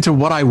turned this into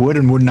what I would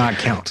and would not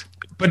count.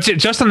 But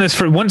just on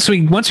this, once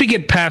we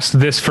get past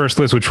this first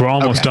list, which we're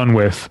almost done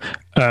with,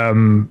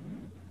 then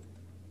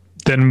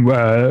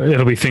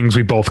it'll be things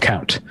we both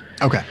count.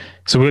 Okay.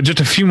 So just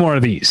a few more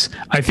of these.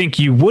 I think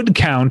you would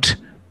count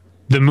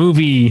the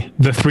movie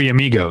The Three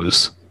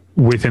Amigos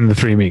within The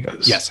Three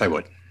Amigos. Yes, I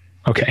would.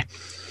 Okay.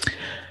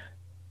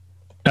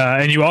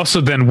 And you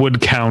also then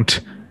would count,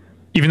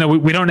 even though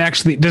we don't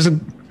actually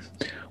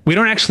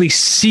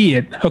see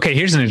it. Okay,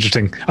 here's an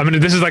interesting.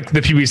 This is like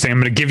the Pee-wee's thing. I'm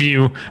going to give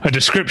you a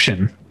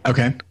description.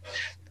 Okay.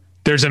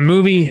 There's a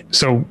movie.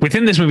 So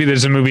within this movie,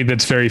 there's a movie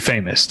that's very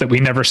famous that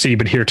we never see,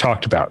 but hear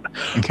talked about.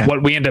 Okay.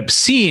 What we end up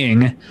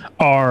seeing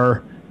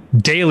are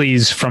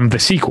dailies from the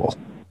sequel.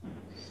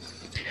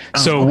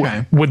 So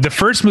okay. would the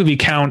first movie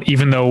count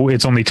even though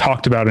it's only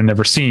talked about and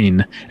never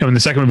seen? And would the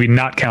second movie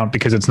not count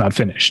because it's not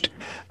finished?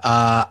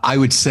 I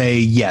would say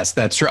yes,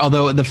 that's true.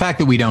 Although the fact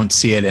that we don't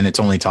see it and it's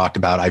only talked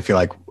about, I feel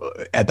like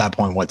at that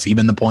point, what's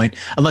even the point?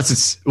 Unless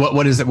it's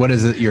what is it? What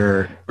is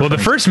it? Well, the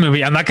first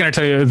movie, I'm not going to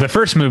tell you. The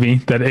first movie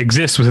that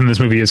exists within this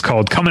movie is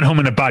called Coming Home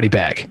in a Body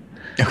Bag.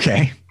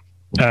 Okay.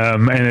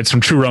 And it's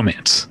from True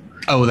Romance.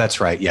 Oh, that's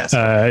right. Yes.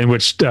 In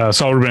which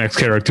Saul Rubinek's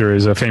character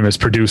is a famous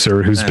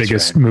producer whose That's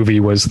biggest right. movie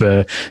was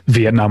the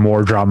Vietnam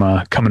War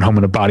drama Coming Home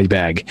in a Body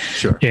Bag.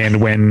 Sure. And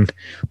when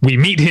we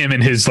meet him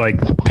in his like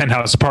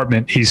penthouse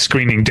apartment, he's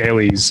screening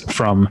dailies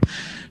from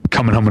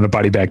Coming Home in a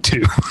Body Bag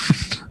 2.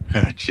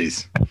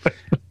 Jeez.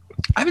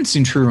 I haven't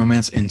seen True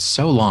Romance in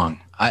so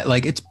long.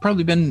 It's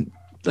probably been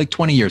like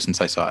 20 years since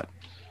I saw it.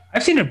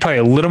 I've seen it probably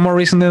a little more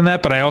recently than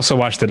that, but I also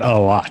watched it a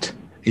lot.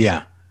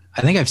 Yeah.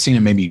 I think I've seen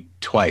it maybe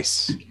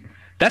twice.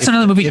 That's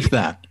another movie. If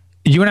that.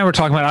 You and I were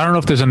talking about, I don't know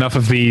if there's enough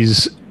of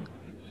these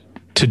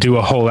to do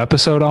a whole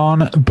episode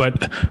on,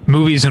 but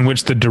movies in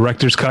which the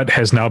director's cut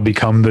has now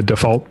become the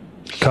default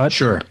cut.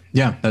 Sure.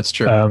 Yeah, that's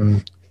true.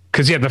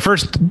 Because the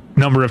first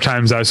number of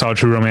times I saw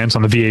True Romance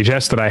on the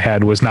VHS that I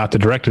had was not the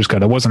director's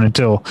cut. It wasn't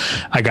until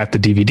I got the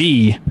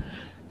DVD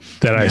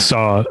that I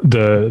saw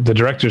the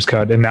director's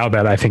cut, and now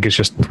that I think it's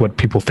just what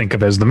people think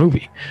of as the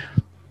movie.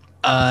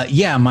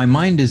 Yeah, my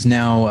mind is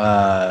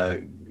now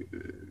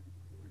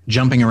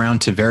jumping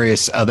around to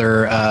various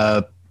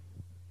other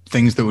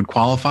things that would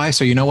qualify.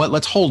 So you know what?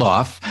 Let's hold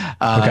off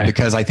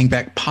because I think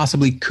that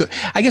possibly could.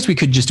 I guess we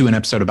could just do an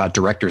episode about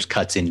director's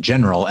cuts in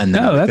general, and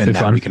then within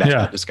that fun. we could have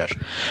that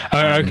discussion.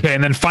 Okay,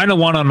 and then final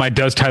one on my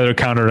Does Tyler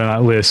Count or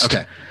Not list.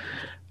 Okay.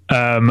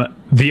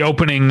 The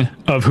opening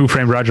of Who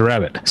Framed Roger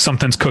Rabbit.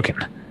 Something's cooking.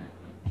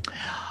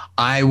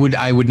 I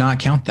would not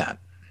count that.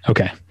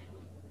 Okay.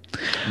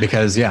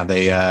 Because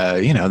they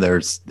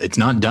it's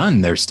not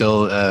done. There's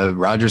still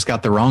Roger's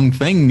got the wrong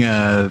thing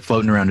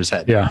floating around his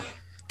head. Yeah.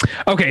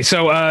 Okay,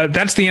 so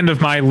that's the end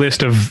of my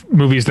list of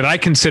movies that I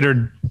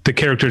considered the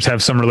characters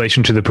have some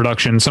relation to the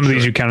production. Some of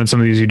these you counted, some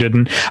of these you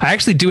didn't. I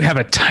actually do have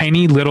a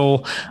tiny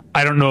little,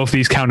 I don't know if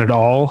these count at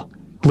all,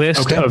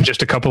 list of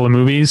just a couple of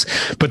movies,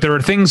 but there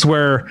are things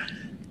where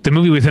the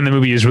movie within the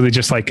movie is really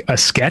just like a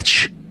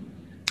sketch.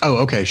 Oh,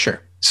 okay,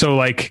 sure. So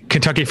like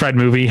Kentucky Fried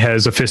Movie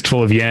has A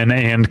Fistful of Yen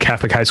and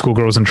Catholic High School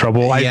Girls in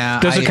Trouble.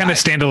 Those are kind of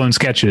standalone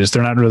sketches.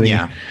 They're not really.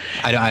 Yeah,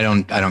 I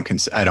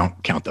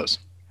don't count those.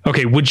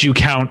 Okay, would you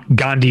count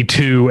Gandhi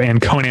 2 and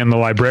Conan the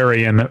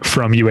Librarian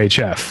from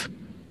UHF?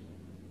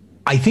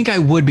 I think I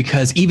would,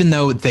 because even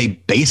though they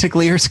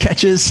basically are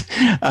sketches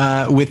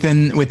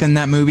within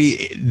that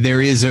movie, there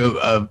is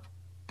a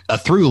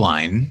through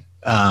line,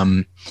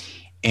 so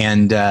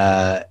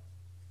yeah,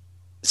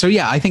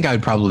 I think I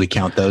would probably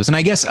count those, and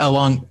I guess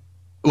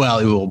Well,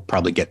 we'll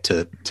probably get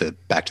to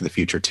Back to the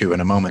Future 2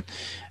 in a moment.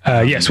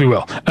 Yes, we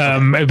will.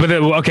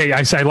 Okay,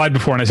 I lied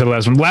before and I said the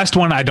last one. Last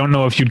one, I don't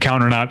know if you'd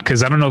count or not,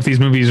 because I don't know if these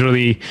movies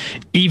really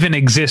even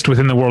exist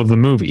within the world of the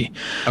movie.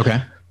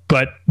 Okay.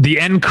 But the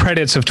end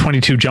credits of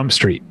 22 Jump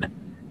Street.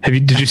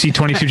 Did you see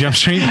 22 Jump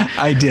Street?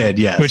 I did,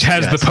 yes. Which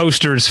has the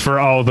posters for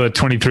all the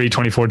 23,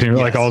 24,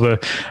 like all the...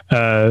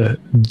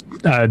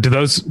 do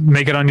those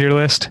make it on your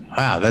list?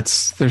 Wow,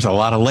 there's a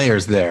lot of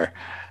layers there.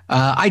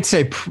 I'd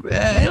say,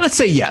 let's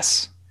say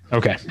yes.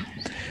 Okay.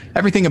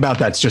 Everything about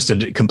that's just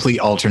a complete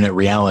alternate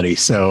reality.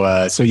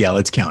 So yeah,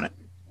 let's count it.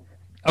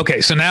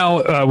 Okay. So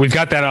now we've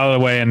got that out of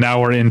the way, and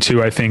now we're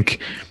into, I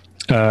think,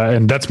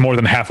 and that's more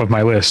than half of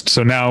my list.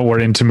 So now we're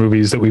into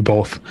movies that we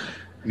both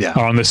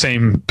are on the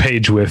same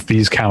page with.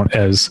 These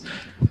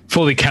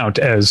fully count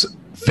as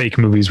fake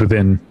movies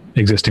within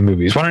existing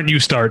movies. Why don't you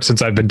start,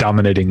 since I've been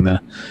dominating the...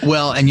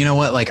 Well, and you know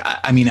what? Like,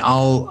 I mean,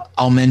 I'll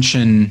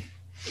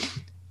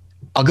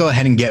go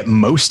ahead and get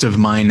most of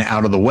mine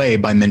out of the way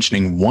by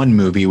mentioning one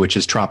movie, which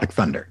is Tropic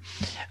Thunder.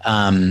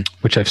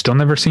 Which I've still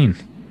never seen.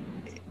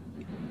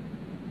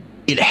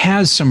 It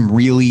has some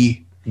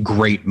really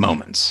great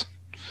moments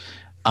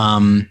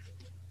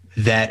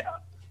that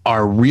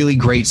are really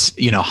great,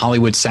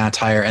 Hollywood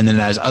satire, and then it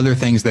has other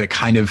things that it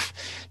kind of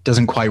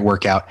doesn't quite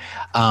work out.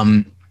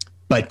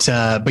 But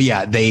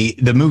yeah,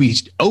 the movie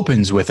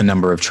opens with a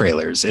number of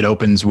trailers. It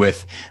opens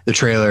with the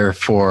trailer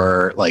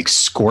for like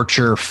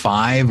Scorcher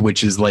 5,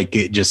 which is like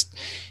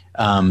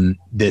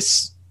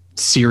this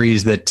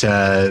series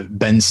that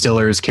Ben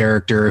Stiller's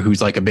character,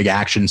 who's like a big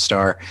action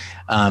star,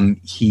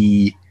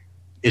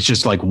 it's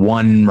just like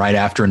one right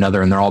after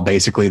another, and they're all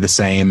basically the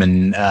same.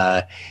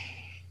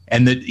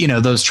 And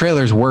those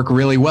trailers work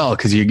really well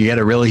because you get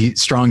a really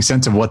strong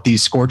sense of what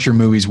these Scorcher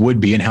movies would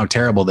be and how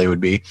terrible they would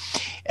be.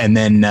 And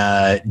then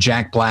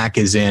Jack Black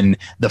is in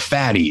The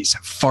Fatties,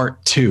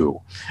 Fart 2,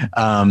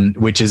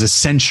 which is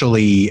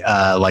essentially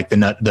like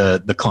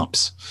the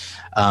Clumps,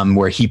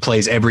 where he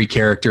plays every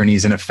character and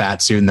he's in a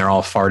fat suit and they're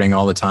all farting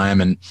all the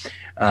time. And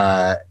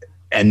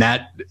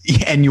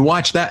you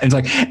watch that and it's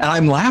like, and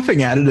I'm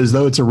laughing at it as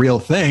though it's a real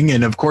thing.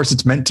 And of course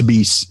it's meant to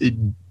be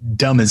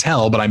dumb as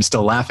hell, but I'm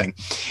still laughing.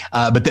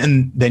 But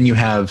then you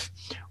have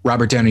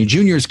Robert Downey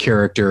Jr.'s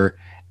character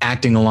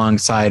acting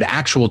alongside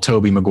actual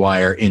Tobey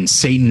Maguire in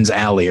Satan's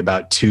Alley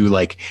about two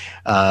like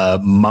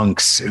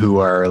monks who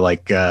are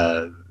like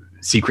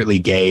secretly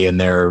gay and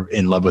they're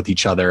in love with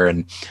each other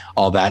and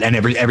all that, and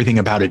everything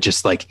about it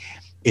just like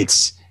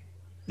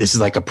this is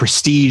like a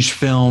prestige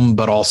film,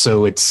 but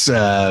also it's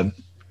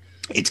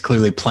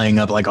clearly playing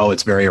up like, oh,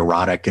 it's very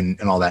erotic and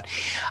all that.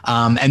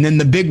 And then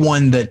the big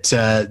one that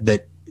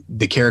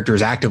the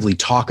characters actively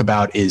talk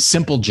about is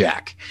Simple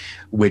Jack,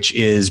 which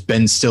is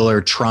Ben Stiller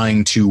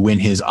trying to win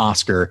his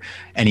Oscar,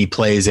 and he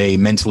plays a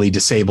mentally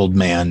disabled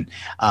man.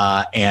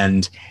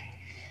 And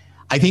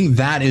I think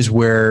that is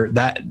where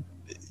that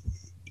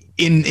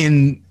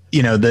in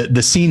you know,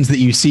 the scenes that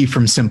you see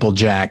from Simple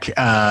Jack,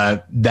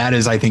 that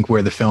is, I think,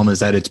 where the film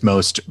is at its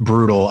most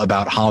brutal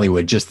about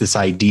Hollywood. Just this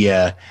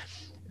idea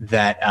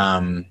that,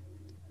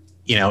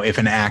 you know, if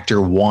an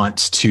actor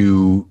wants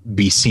to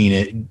be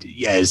seen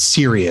as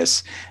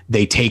serious,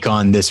 they take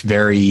on this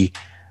very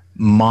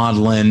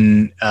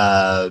maudlin,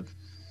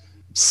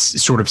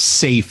 sort of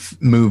safe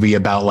movie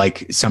about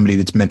like somebody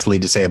that's mentally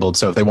disabled.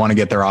 So if they want to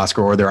get their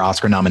Oscar or their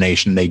Oscar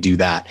nomination, they do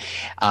that.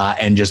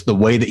 And just the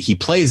way that he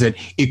plays it,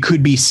 it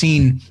could be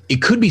seen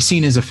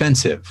as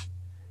offensive,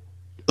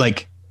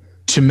 like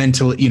to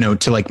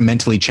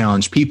mentally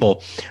challenged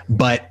people.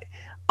 But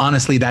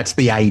honestly, that's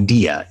the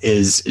idea,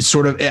 is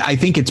sort of, I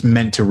think it's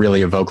meant to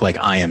really evoke like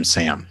I Am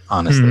Sam,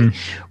 honestly,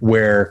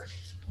 where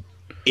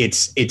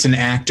it's an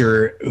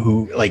actor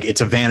who, like,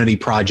 it's a vanity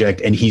project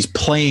and he's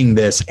playing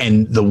this,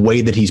 and the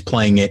way that he's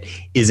playing it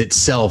is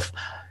itself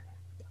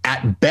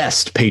at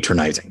best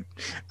patronizing.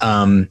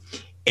 And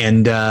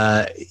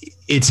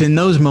it's in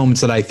those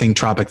moments that I think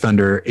Tropic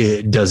Thunder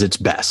does its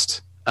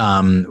best.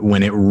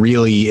 When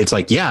it's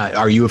like, yeah,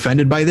 are you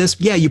offended by this?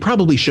 Yeah, you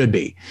probably should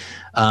be.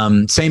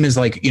 Same as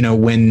like, you know,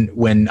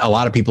 when a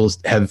lot of people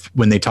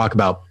when they talk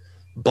about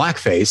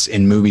blackface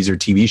in movies or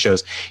TV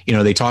shows, you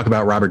know, they talk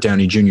about Robert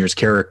Downey Jr.'s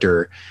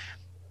character,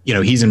 you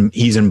know, he's in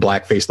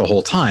blackface the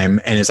whole time.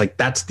 And it's like,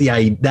 that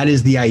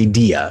is the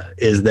idea,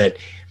 is that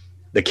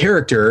the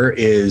character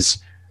is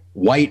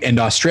white and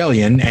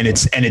Australian, and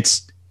it's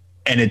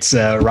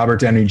Robert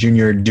Downey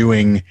Jr.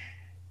 doing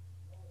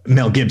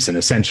Mel Gibson,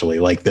 essentially,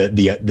 like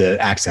the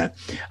accent.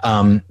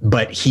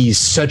 But he's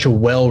such a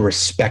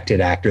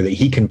well-respected actor that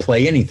he can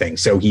play anything.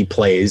 So he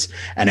plays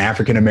an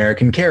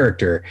African-American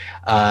character.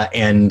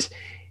 And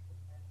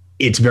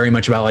it's very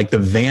much about like the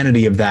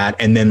vanity of that.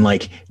 And then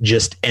like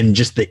just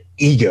the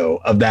ego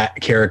of that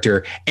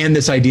character. And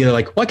this idea that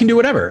like, well, I can do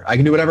whatever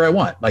I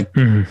want. Like,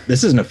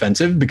 this isn't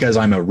offensive because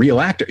I'm a real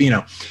actor, you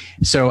know?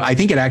 So I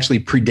think it actually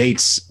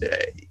predates,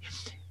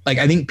 like,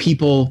 I think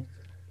people,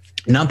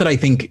 not that I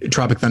think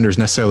Tropic Thunder is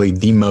necessarily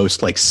the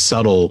most like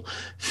subtle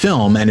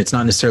film, and it's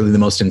not necessarily the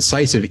most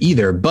incisive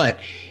either, but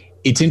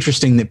it's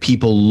interesting that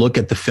people look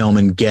at the film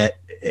and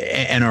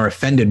are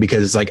offended,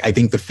 because like, I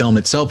think the film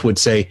itself would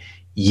say,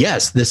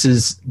 yes, this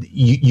is,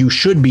 you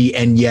should be.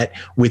 And yet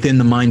within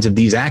the minds of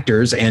these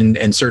actors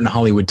and certain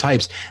Hollywood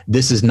types,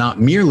 this is not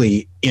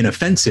merely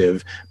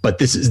inoffensive, but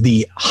this is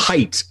the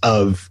height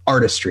of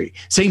artistry.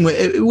 Same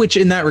with, which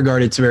in that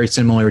regard, it's very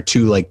similar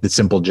to like the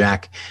Simple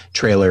Jack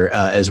trailer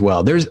as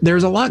well. There's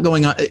a lot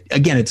going on.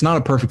 Again, it's not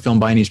a perfect film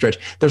by any stretch.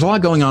 There's a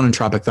lot going on in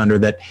Tropic Thunder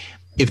that,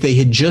 if they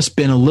had just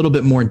been a little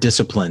bit more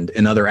disciplined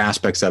in other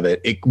aspects of it,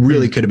 it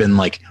really could have been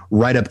like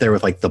right up there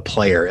with like The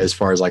Player as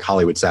far as like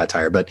Hollywood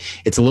satire, but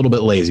it's a little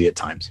bit lazy at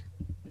times.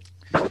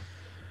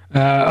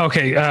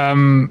 Okay.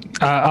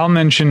 I'll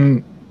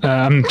mention,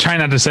 I'm trying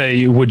not to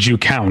say, would you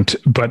count,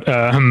 but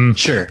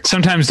sure.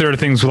 Sometimes there are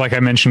things like I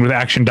mentioned with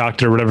Action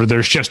Doctor or whatever,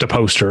 there's just a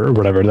poster or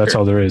whatever. That's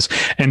all there is.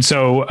 And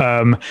so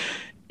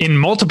in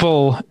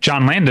multiple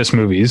John Landis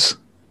movies,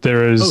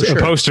 there is a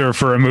poster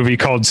for a movie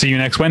called See You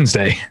Next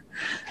Wednesday.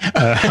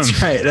 That's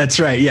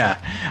right.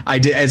 Yeah. I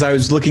did. As I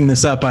was looking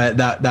this up,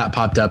 that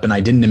popped up and I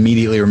didn't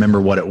immediately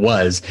remember what it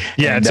was.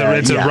 Yeah. And,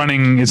 it's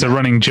a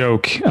running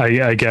joke,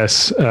 I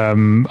guess.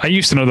 I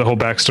used to know the whole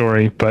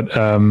backstory, but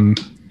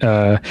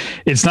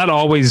it's not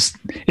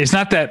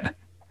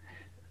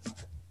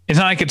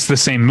like it's the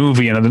same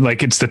movie, and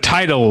like it's the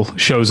title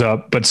shows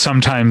up, but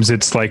sometimes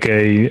it's like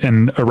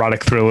an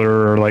erotic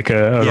thriller or like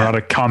a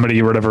erotic comedy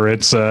or whatever.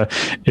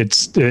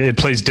 It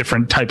plays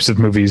different types of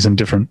movies and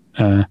different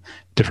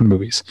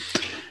movies.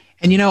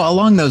 And, you know,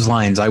 along those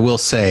lines, I will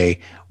say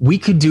we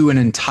could do an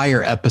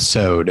entire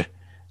episode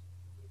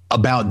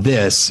about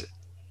this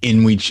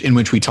in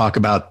which we talk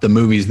about the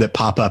movies that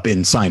pop up in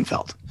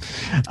Seinfeld.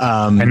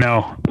 I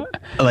know.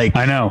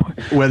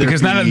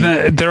 Because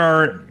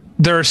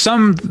there are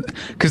some,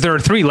 because there are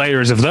 3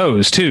 layers of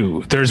those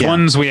too. There's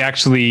ones we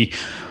actually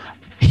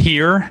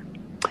hear.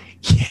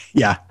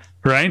 Yeah.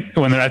 Right.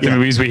 When they're at the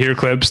movies, we hear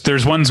clips.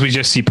 There's ones we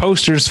just see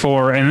posters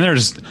for, and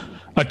there's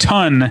a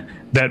ton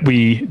that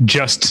we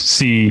just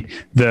see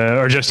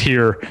or just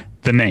hear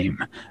the name,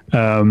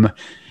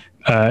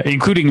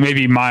 including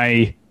maybe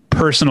my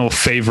personal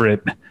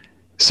favorite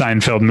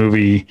Seinfeld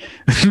movie,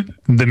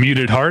 The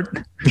Muted Heart.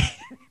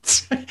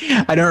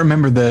 I don't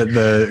remember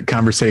the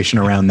conversation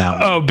around that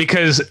one. Oh,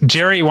 because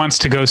Jerry wants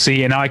to go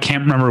see, and now I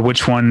can't remember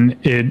which one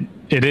it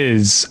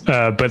is,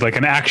 but like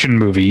an action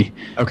movie.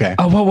 Okay.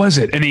 Oh, what was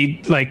it? And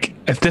he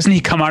doesn't he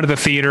come out of the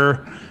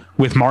theater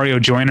with Mario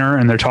Joyner,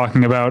 and they're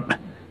talking about?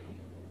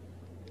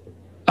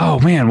 Oh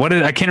man,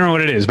 I can't remember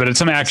what it is, but it's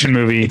some action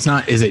movie. It's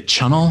not. Is it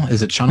Chunnel?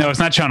 Is it Chunnel? No, it's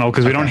not Chunnel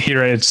because we don't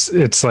hear it.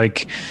 It's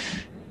like,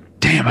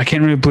 damn, I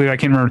can't really believe I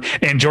can't remember.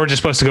 And George is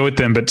supposed to go with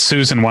them, but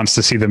Susan wants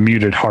to see The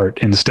Muted Heart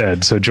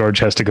instead, so George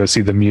has to go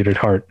see The Muted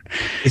Heart.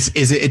 Is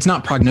it? It's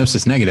not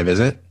Prognosis Negative, is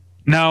it?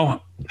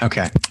 No.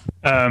 Okay.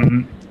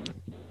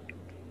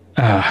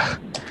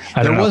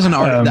 There was an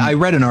article. I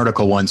read an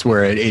article once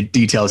where it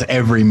details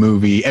every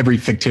movie, every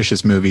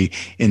fictitious movie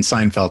in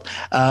Seinfeld.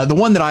 The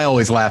one that I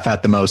always laugh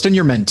at the most, and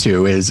you're meant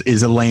to, is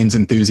Elaine's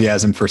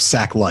enthusiasm for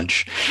sack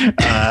lunch,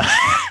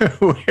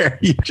 where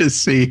you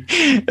see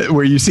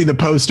the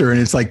poster and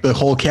it's like the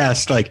whole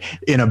cast like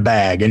in a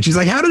bag, and she's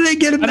like, "How did they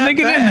get in that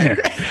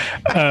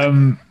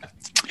bag?"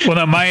 Well,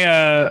 no,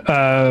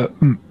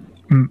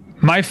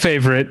 my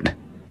favorite,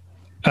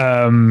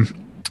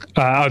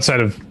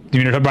 outside of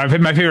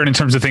my favorite in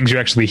terms of things you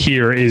actually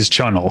hear is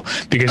Chunnel,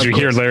 because you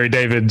hear Larry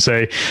David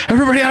say,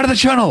 "Everybody out of the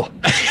Chunnel."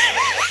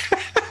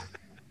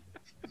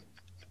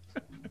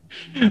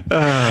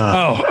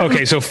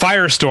 Okay. So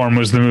Firestorm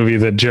was the movie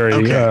that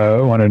Jerry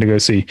wanted to go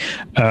see.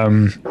 Oh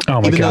my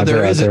Even God!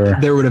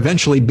 There would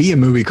eventually be a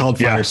movie called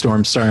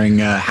Firestorm starring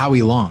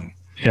Howie Long.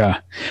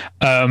 Yeah.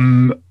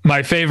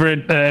 My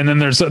favorite, and then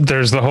there's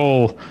the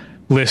whole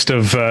list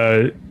of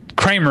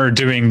Kramer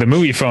doing the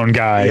movie phone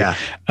guy. Yeah.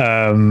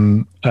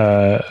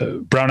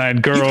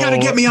 Brown-eyed girl. You gotta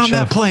get me on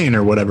that plane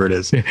or whatever it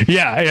is.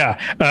 Yeah.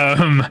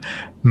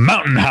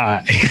 Mountain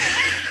High.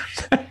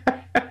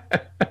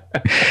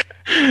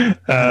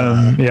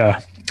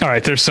 Yeah. All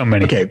right. There's so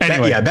many. Okay.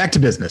 Anyway, back to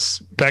business.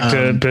 Back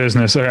to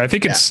business. Okay, I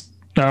think it's.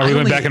 We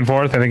went back and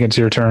forth. I think it's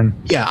your turn.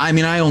 Yeah. I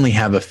mean, I only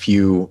have a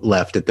few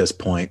left at this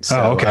point.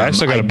 So, okay. I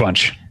still got a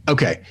bunch.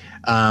 Okay.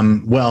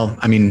 Well,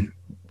 I mean,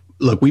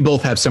 look, we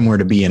both have somewhere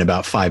to be in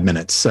about 5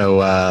 minutes,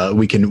 so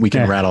we can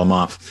rattle them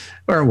off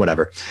or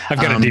whatever.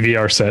 I've got a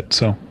DVR set,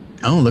 so.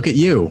 Oh, look at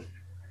you.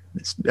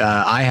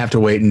 I have to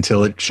wait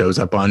until it shows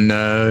up on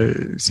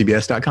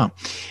CBS.com.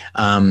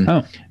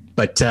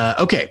 But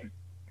okay.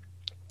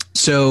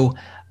 So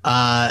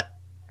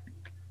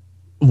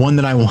one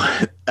that I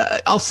want,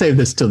 I'll save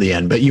this till the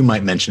end, but you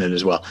might mention it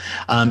as well.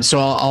 So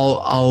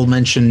I'll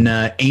mention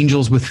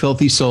Angels with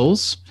Filthy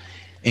Souls.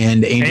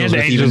 And Angels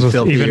with even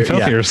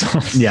filthier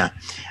souls. Yeah.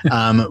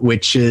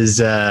 Which is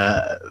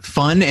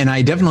fun. And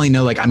I definitely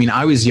know,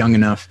 I was young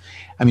enough.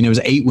 I mean, I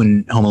was 8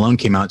 when Home Alone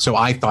came out, so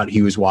I thought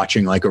he was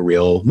watching like a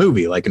real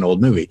movie, like an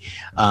old movie.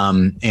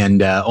 I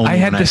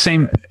had the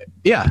same.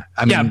 Yeah.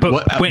 I mean,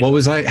 what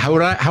was I? How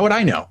would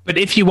I know? But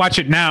if you watch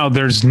it now,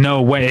 there's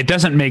no way. It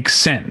doesn't make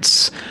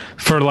sense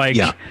for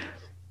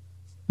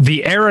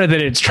the era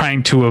that it's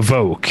trying to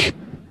evoke.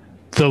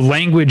 The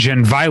language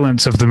and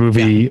violence of the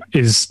movie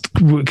is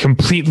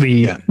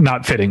completely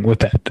not fitting with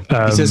that.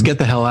 He says, "Get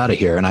the hell out of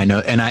here!" And I know,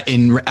 and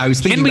I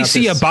was thinking, can we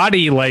see a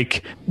body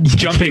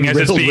jumping as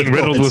it's being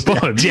riddled with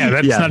bullets? Yeah,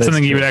 that's not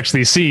something you would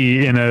actually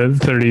see in a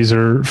 30s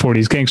or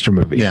 40s gangster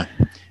movie. Yeah,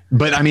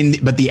 but I mean,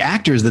 the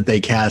actors that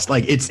they cast,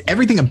 it's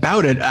everything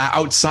about it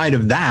outside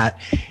of that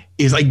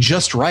is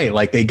just right.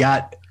 Like they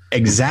got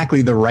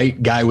exactly the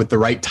right guy with the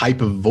right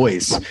type of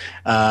voice,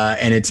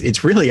 and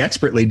it's really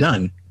expertly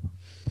done.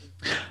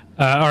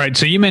 All right,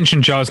 so you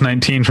mentioned Jaws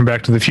 19 from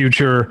Back to the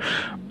Future.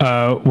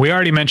 We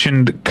already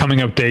mentioned Coming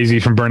Up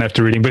Daisy from Burn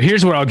After Reading, but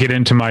here's where I'll get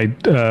into my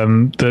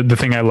the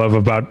thing I love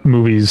about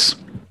movies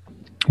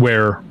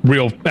where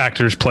real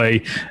actors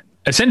play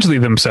essentially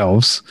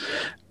themselves.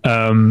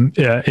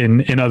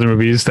 In other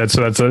movies, that's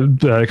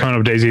Coming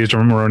Up Daisy is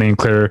Dermot Mulroney and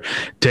Claire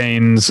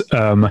Danes.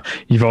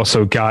 You've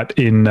also got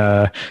in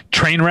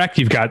Trainwreck,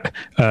 you've got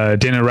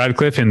Daniel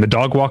Radcliffe in The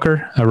Dog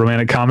Walker, a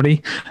romantic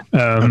comedy.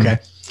 Okay.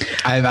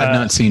 I've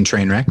not seen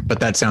Trainwreck, but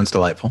that sounds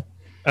delightful.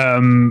 I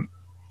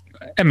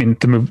mean,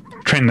 the movie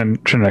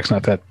Trainwreck's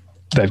not that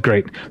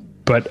great,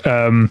 but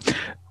and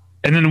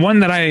then one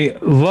that I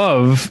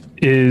love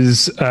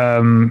is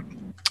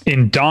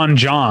in Don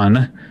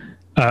John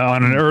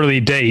on an early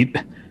date.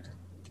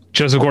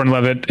 Joseph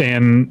Gordon-Levitt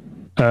and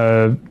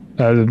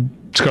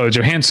Scarlett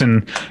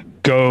Johansson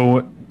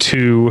go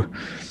to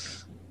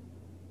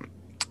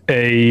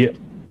a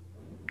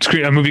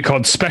movie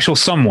called Special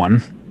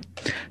Someone,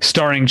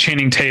 starring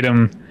Channing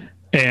Tatum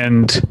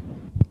and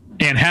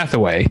Anne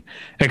Hathaway,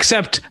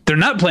 except they're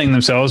not playing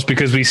themselves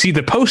because we see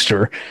the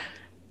poster.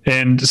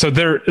 And so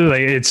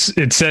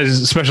it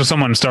says Special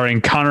Someone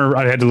starring Connor.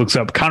 I had to look this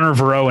up. Connor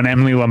Varro and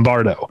Emily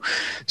Lombardo.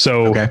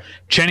 So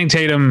Channing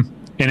Tatum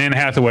and Anne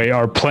Hathaway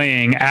are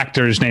playing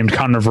actors named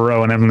Connor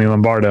Varro and Emily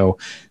Lombardo,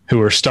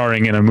 who are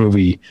starring in a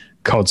movie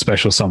called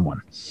Special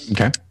Someone.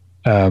 Okay.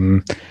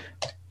 And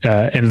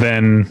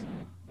then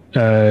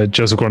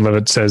Joseph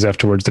Gordon-Levitt says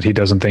afterwards that he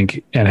doesn't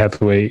think Anne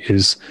Hathaway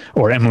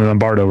or Emily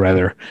Lombardo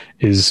rather,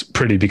 is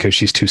pretty because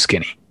she's too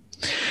skinny.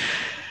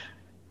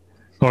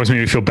 Always made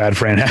me feel bad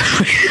for Anne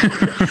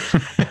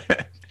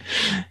Hathaway.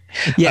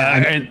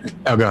 Yeah.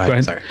 Go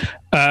ahead. Sorry.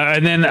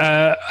 And then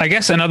I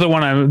guess another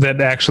one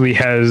that actually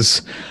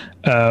has,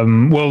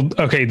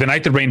 the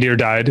night the reindeer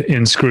died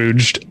in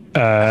Scrooged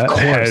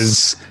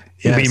has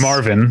Lee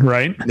Marvin,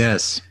 right?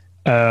 Yes.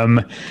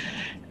 And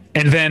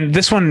then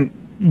this one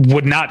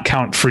would not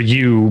count for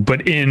you,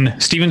 but in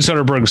Steven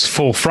Soderbergh's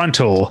Full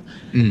Frontal,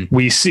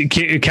 we see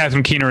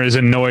Catherine Keener is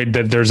annoyed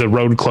that there's a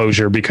road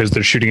closure because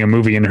they're shooting a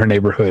movie in her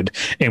neighborhood,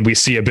 and we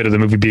see a bit of the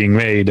movie being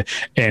made,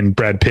 and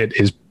Brad Pitt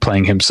is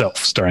playing himself,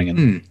 starring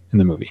in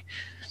the movie.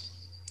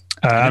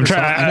 I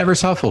never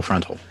saw Full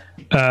Frontal.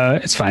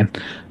 It's fine.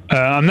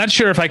 I'm not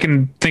sure if I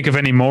can think of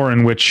any more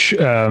in which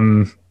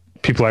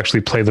people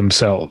actually play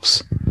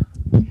themselves.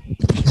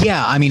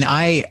 Yeah, I mean,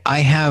 I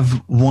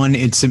have one.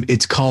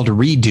 It's called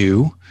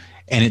Redo,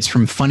 and it's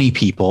from Funny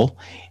People,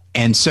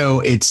 and so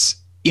it's,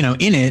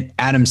 in it,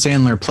 Adam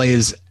Sandler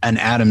plays an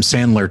Adam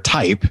Sandler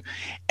type,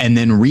 and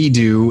then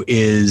Redo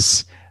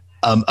is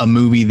a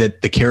movie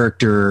that the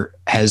character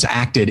has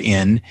acted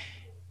in,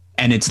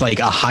 and it's like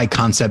a high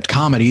concept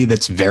comedy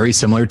that's very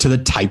similar to the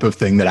type of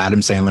thing that Adam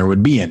Sandler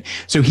would be in.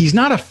 So he's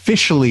not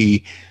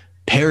officially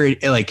parody,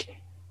 like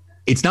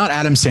it's not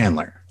Adam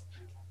Sandler,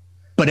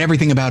 but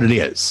everything about it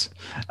is.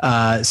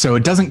 So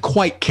it doesn't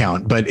quite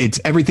count, but it's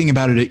everything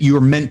about it. You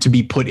are meant to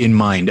be put in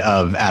mind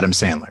of Adam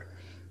Sandler.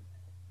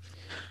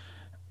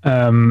 I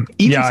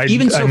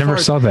never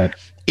saw that.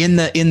 In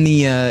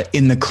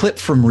the clip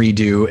from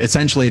Redo,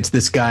 essentially it's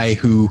this guy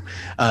who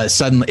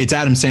suddenly it's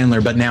Adam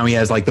Sandler, but now he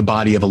has like the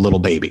body of a little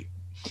baby.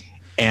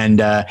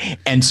 And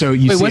so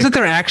you see, wasn't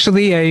there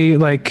actually a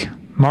like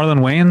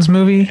Marlon Wayans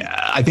movie?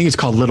 I think it's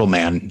called Little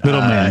Man.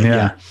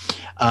 Yeah.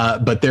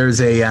 But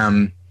there's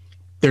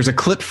a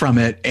clip from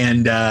it,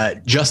 and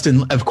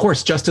Justin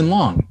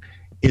Long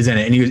is in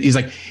it, and he's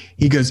like,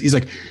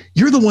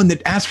 you're the one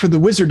that asked for the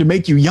wizard to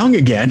make you young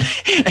again,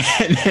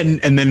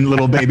 and then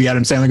little baby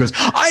Adam Sandler goes,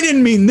 I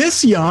didn't mean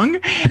this young,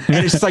 and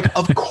it's just like,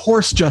 of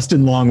course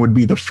Justin Long would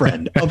be the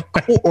friend,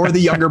 or the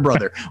younger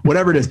brother,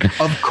 whatever it is,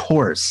 of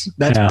course.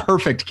 That's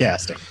perfect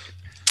casting.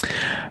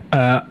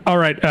 All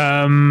right,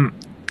 how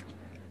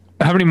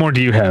many more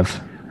do you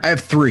have? I have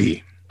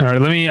 3. All right,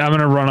 I'm going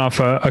to run off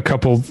a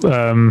couple.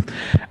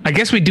 I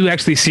guess we do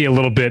actually see a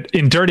little bit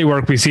in Dirty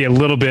Work. We see a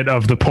little bit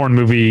of the porn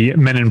movie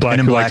Men in Black,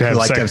 who like to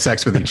have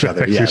sex with each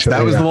other. Yes,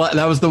 that was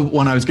the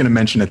one I was going to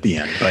mention at the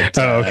end. But,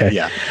 okay.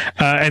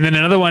 And then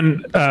another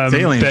one.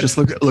 Alien just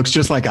looks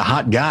just like a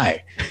hot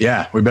guy.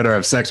 Yeah, we better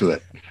have sex with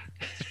it.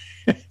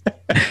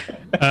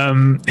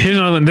 Here's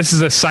another one. This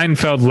is a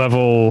Seinfeld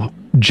level,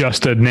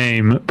 just a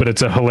name, but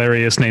it's a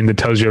hilarious name that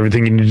tells you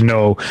everything you need to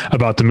know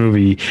about the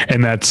movie.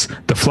 And that's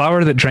The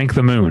Flower That Drank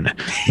the Moon,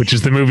 which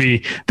is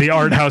the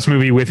art house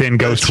movie within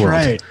Ghost World.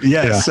 Right.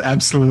 Yes,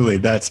 absolutely.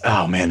 That's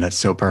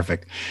so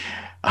perfect.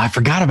 I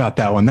forgot about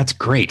that one. That's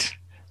great.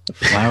 The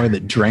Flower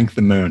That Drank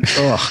the Moon.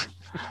 Ugh.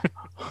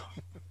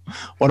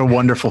 What a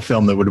wonderful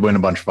film that would win a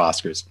bunch of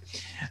Oscars.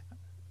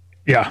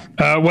 Yeah.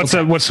 What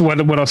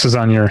else is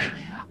on your?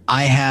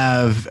 I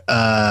have,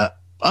 by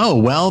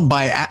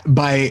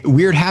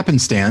weird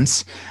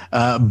happenstance,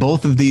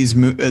 both of these,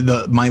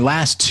 my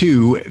last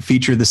 2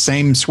 feature the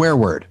same swear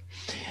word.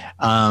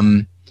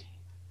 I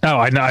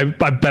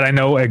bet I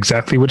know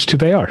exactly which 2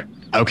 they are.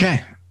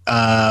 Okay.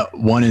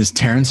 One is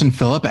Terrence and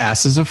Phillip,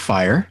 Asses of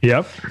Fire.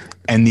 Yep.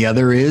 And the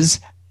other is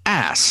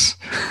Ass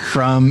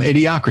from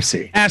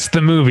Idiocracy. Ass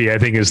the movie, I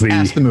think, is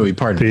Ass the movie.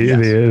 Pardon me.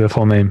 The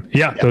full name.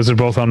 Yeah, yep. Those are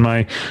both on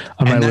my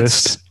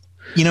list.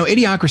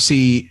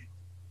 Idiocracy.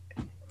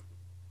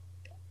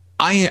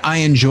 I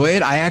enjoy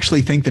it. I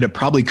actually think that it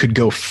probably could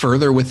go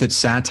further with its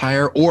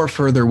satire or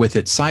further with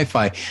its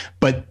sci-fi,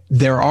 but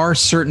there are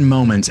certain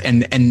moments,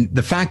 and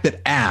the fact that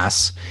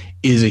Ass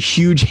is a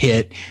huge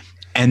hit,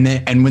 and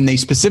when they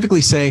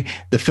specifically say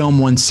the film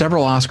won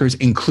several Oscars,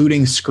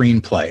 including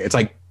screenplay, it's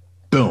like,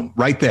 boom,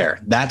 right there.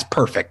 That's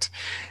perfect.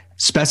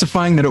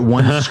 Specifying that it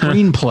won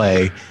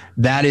screenplay,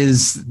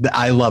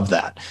 I love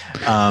that.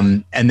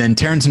 And then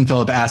Terrence and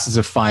Phillip, Asses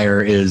of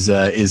Fire is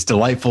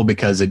delightful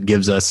because it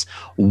gives us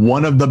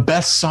one of the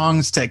best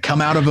songs to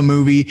come out of a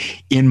movie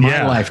in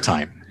my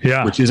lifetime.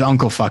 Yeah. Which is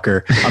Uncle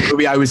Fucker, a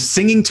movie I was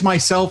singing to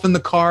myself in the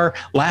car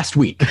last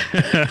week.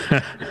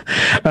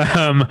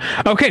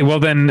 Okay, well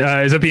then,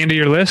 is that the end of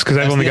your list? Because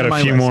I've only got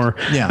a few more.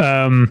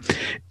 Yeah.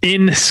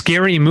 In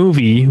Scary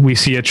Movie, we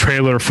see a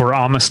trailer for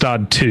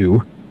Amistad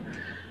 2.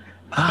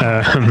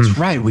 That's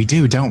right. We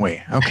do, don't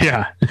we? Okay.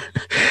 Yeah.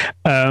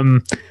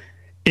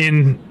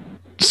 In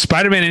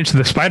Spider-Man Into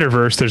the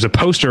Spider-Verse, there's a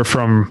poster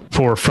from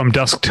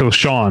Dusk Till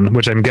Dawn,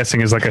 which I'm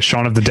guessing is like a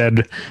Shaun of the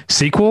Dead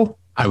sequel.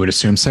 I would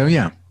assume so.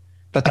 Yeah.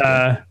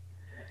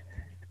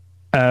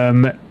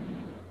 And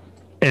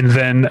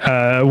then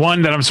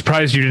one that I'm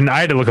surprised you didn't.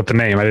 I had to look up the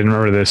name. I didn't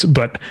remember this,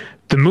 but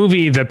the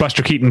movie that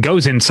Buster Keaton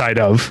goes inside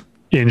of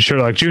in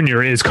Sherlock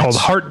Jr. is called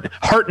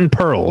Heart and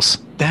Pearls.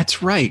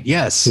 That's right.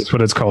 Yes, that's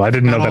what it's called. I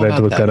didn't know that. I had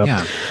to look that up.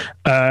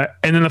 Yeah.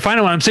 And then the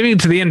final one, I'm saving it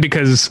to the end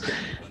because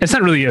it's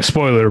not really a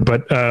spoiler,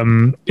 but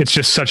it's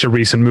just such a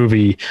recent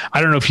movie.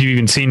 I don't know if you've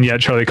even seen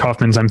yet Charlie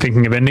Kaufman's I'm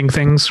Thinking of Ending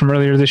Things from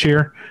earlier this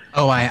year.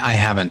 Oh, I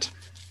haven't.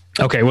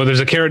 Okay, well, there's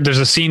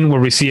a scene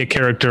where we see a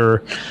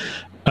character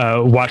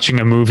watching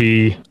a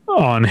movie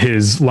on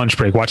his lunch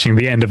break, watching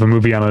the end of a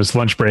movie on his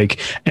lunch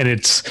break, and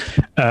it's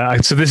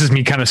so this is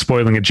me kind of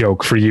spoiling a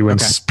joke for you and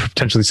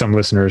potentially some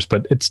listeners,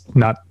 but it's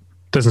not.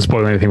 Doesn't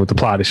spoil anything with the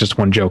plot. It's just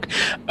one joke.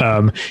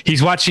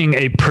 He's watching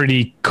a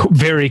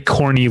very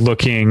corny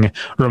looking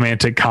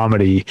romantic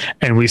comedy,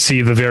 and we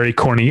see the very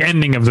corny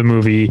ending of the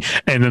movie,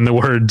 and then the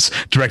words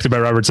 "directed by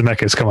Robert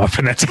Zemeckis" come up,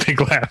 and that's a big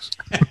laugh.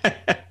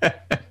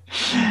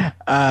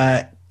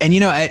 And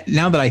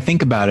now that I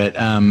think about it,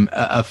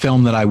 a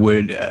film that I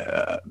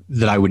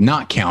would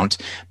not count,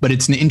 but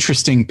it's an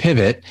interesting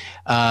pivot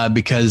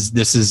because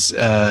this is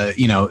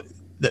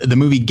the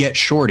movie Get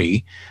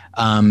Shorty.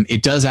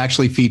 It does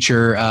actually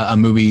feature a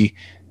movie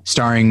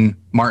starring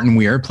Martin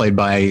Weir, played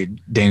by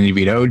Danny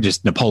DeVito,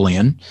 just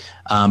Napoleon.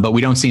 But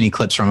we don't see any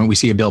clips from it. We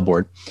see a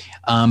billboard.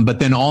 But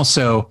then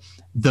also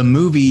the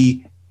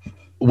movie,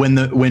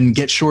 when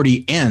Get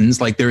Shorty ends,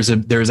 like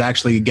there's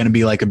actually going to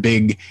be like a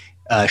big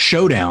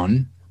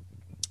showdown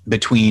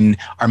between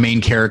our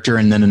main character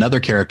and then another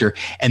character.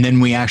 And then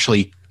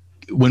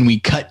when we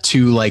cut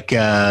to like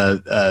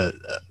a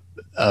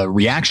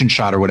reaction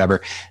shot or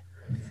whatever,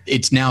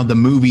 it's now the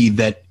movie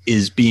that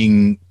is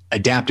being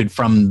adapted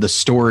from the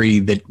story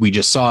that we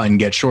just saw in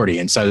Get Shorty.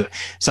 And so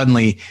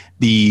suddenly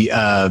the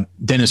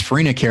Dennis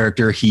Farina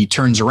character, he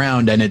turns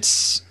around and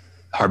it's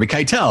Harvey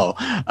Keitel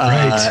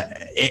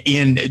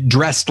in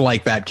dressed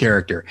like that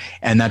character.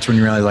 And that's when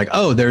you realize like,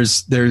 oh,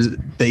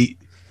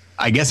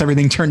 I guess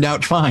everything turned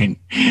out fine.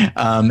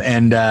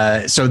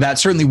 So that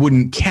certainly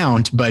wouldn't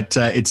count, but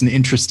it's an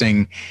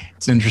interesting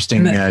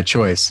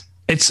choice.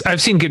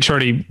 I've seen Get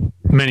Shorty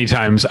many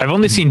times. I've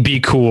only seen Be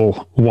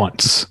Cool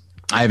once.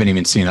 I haven't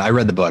even seen it. I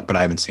read the book, but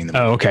I haven't seen the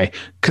movie. Oh, okay.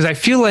 Because I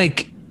feel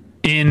like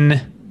in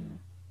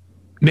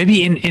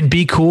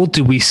Be Cool,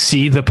 do we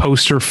see the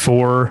poster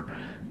for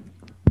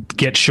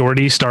Get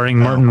Shorty starring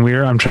Martin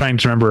Weir? I'm trying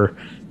to remember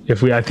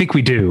I think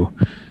we do.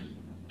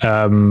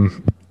 But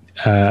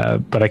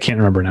I can't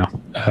remember now.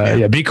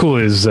 Be Cool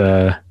is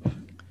a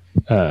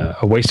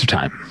waste of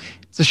time.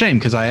 It's a shame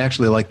because I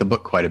actually like the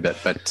book quite a bit,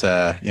 but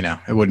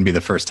it wouldn't be the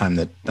first time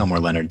that Elmore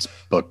Leonard's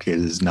book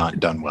is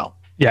not done well.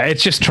 Yeah,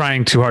 it's just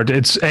trying too hard.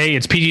 It's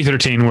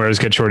PG-13, whereas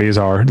Get Shorty is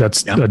R.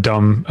 That's a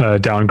dumb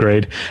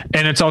downgrade.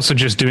 And it's also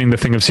just doing the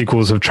thing of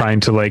sequels of trying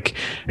to like,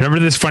 remember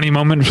this funny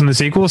moment from the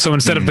sequel? So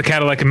instead of the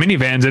Cadillac of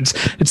minivans,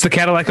 it's the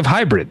Cadillac of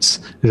hybrids.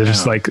 They're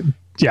just like,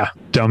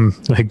 dumb,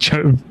 like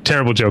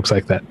terrible jokes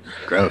like that.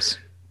 Gross.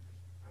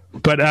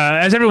 But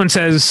as everyone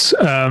says,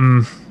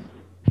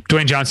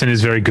 Dwayne Johnson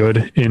is very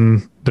good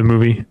in the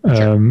movie,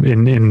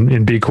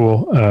 in Be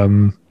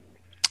Cool,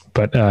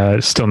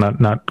 but still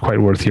not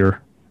quite worth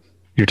your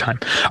time.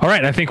 All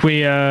right, I think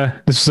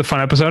this was a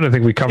fun episode. I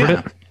think we covered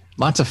it.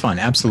 Lots of fun,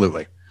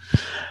 absolutely.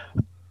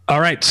 All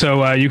right,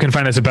 so you can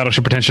find us at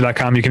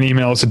battleshippotential.com. You can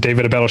email us at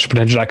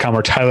david@battleshippotential.com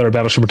or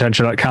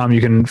tyler@battleshippotential.com.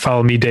 You can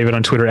follow me, David,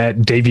 on Twitter at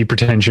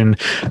DavyPretension.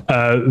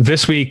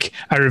 This week,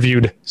 I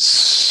reviewed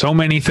so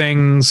many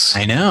things.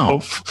 I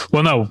know.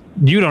 Well, no,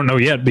 you don't know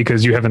yet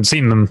because you haven't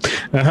seen them.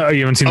 You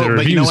haven't seen the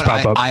reviews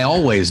pop up. I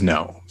always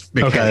know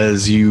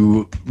because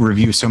you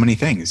review so many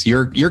things.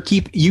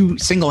 You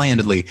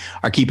single-handedly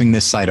are keeping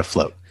this site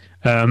afloat.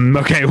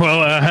 Okay,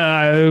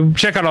 well,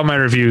 check out all my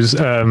reviews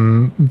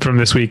from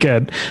this week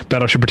at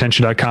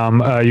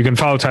battleshippotential.com. You can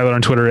follow Tyler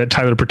on Twitter at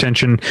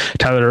TylerPretension.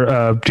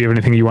 Tyler, do you have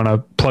anything you want to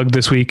plug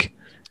this week?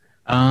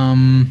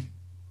 No,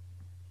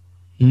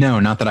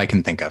 not that I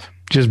can think of.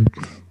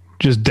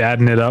 Just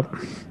dadding it up.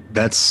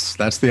 That's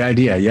the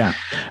idea, yeah.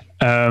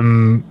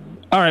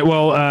 All right,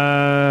 well,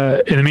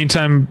 in the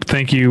meantime,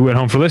 thank you at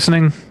home for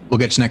listening. We'll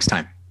get you next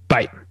time.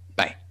 Bye.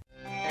 Bye.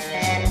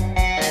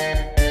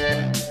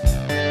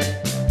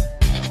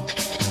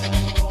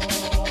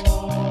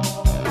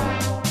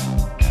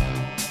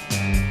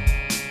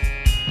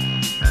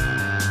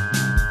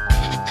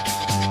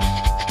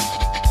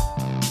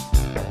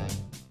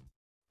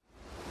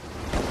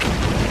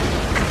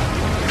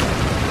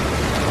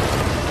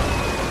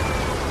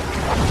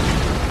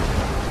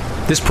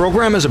 This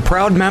program is a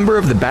proud member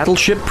of the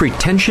Battleship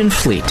Pretension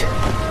Fleet.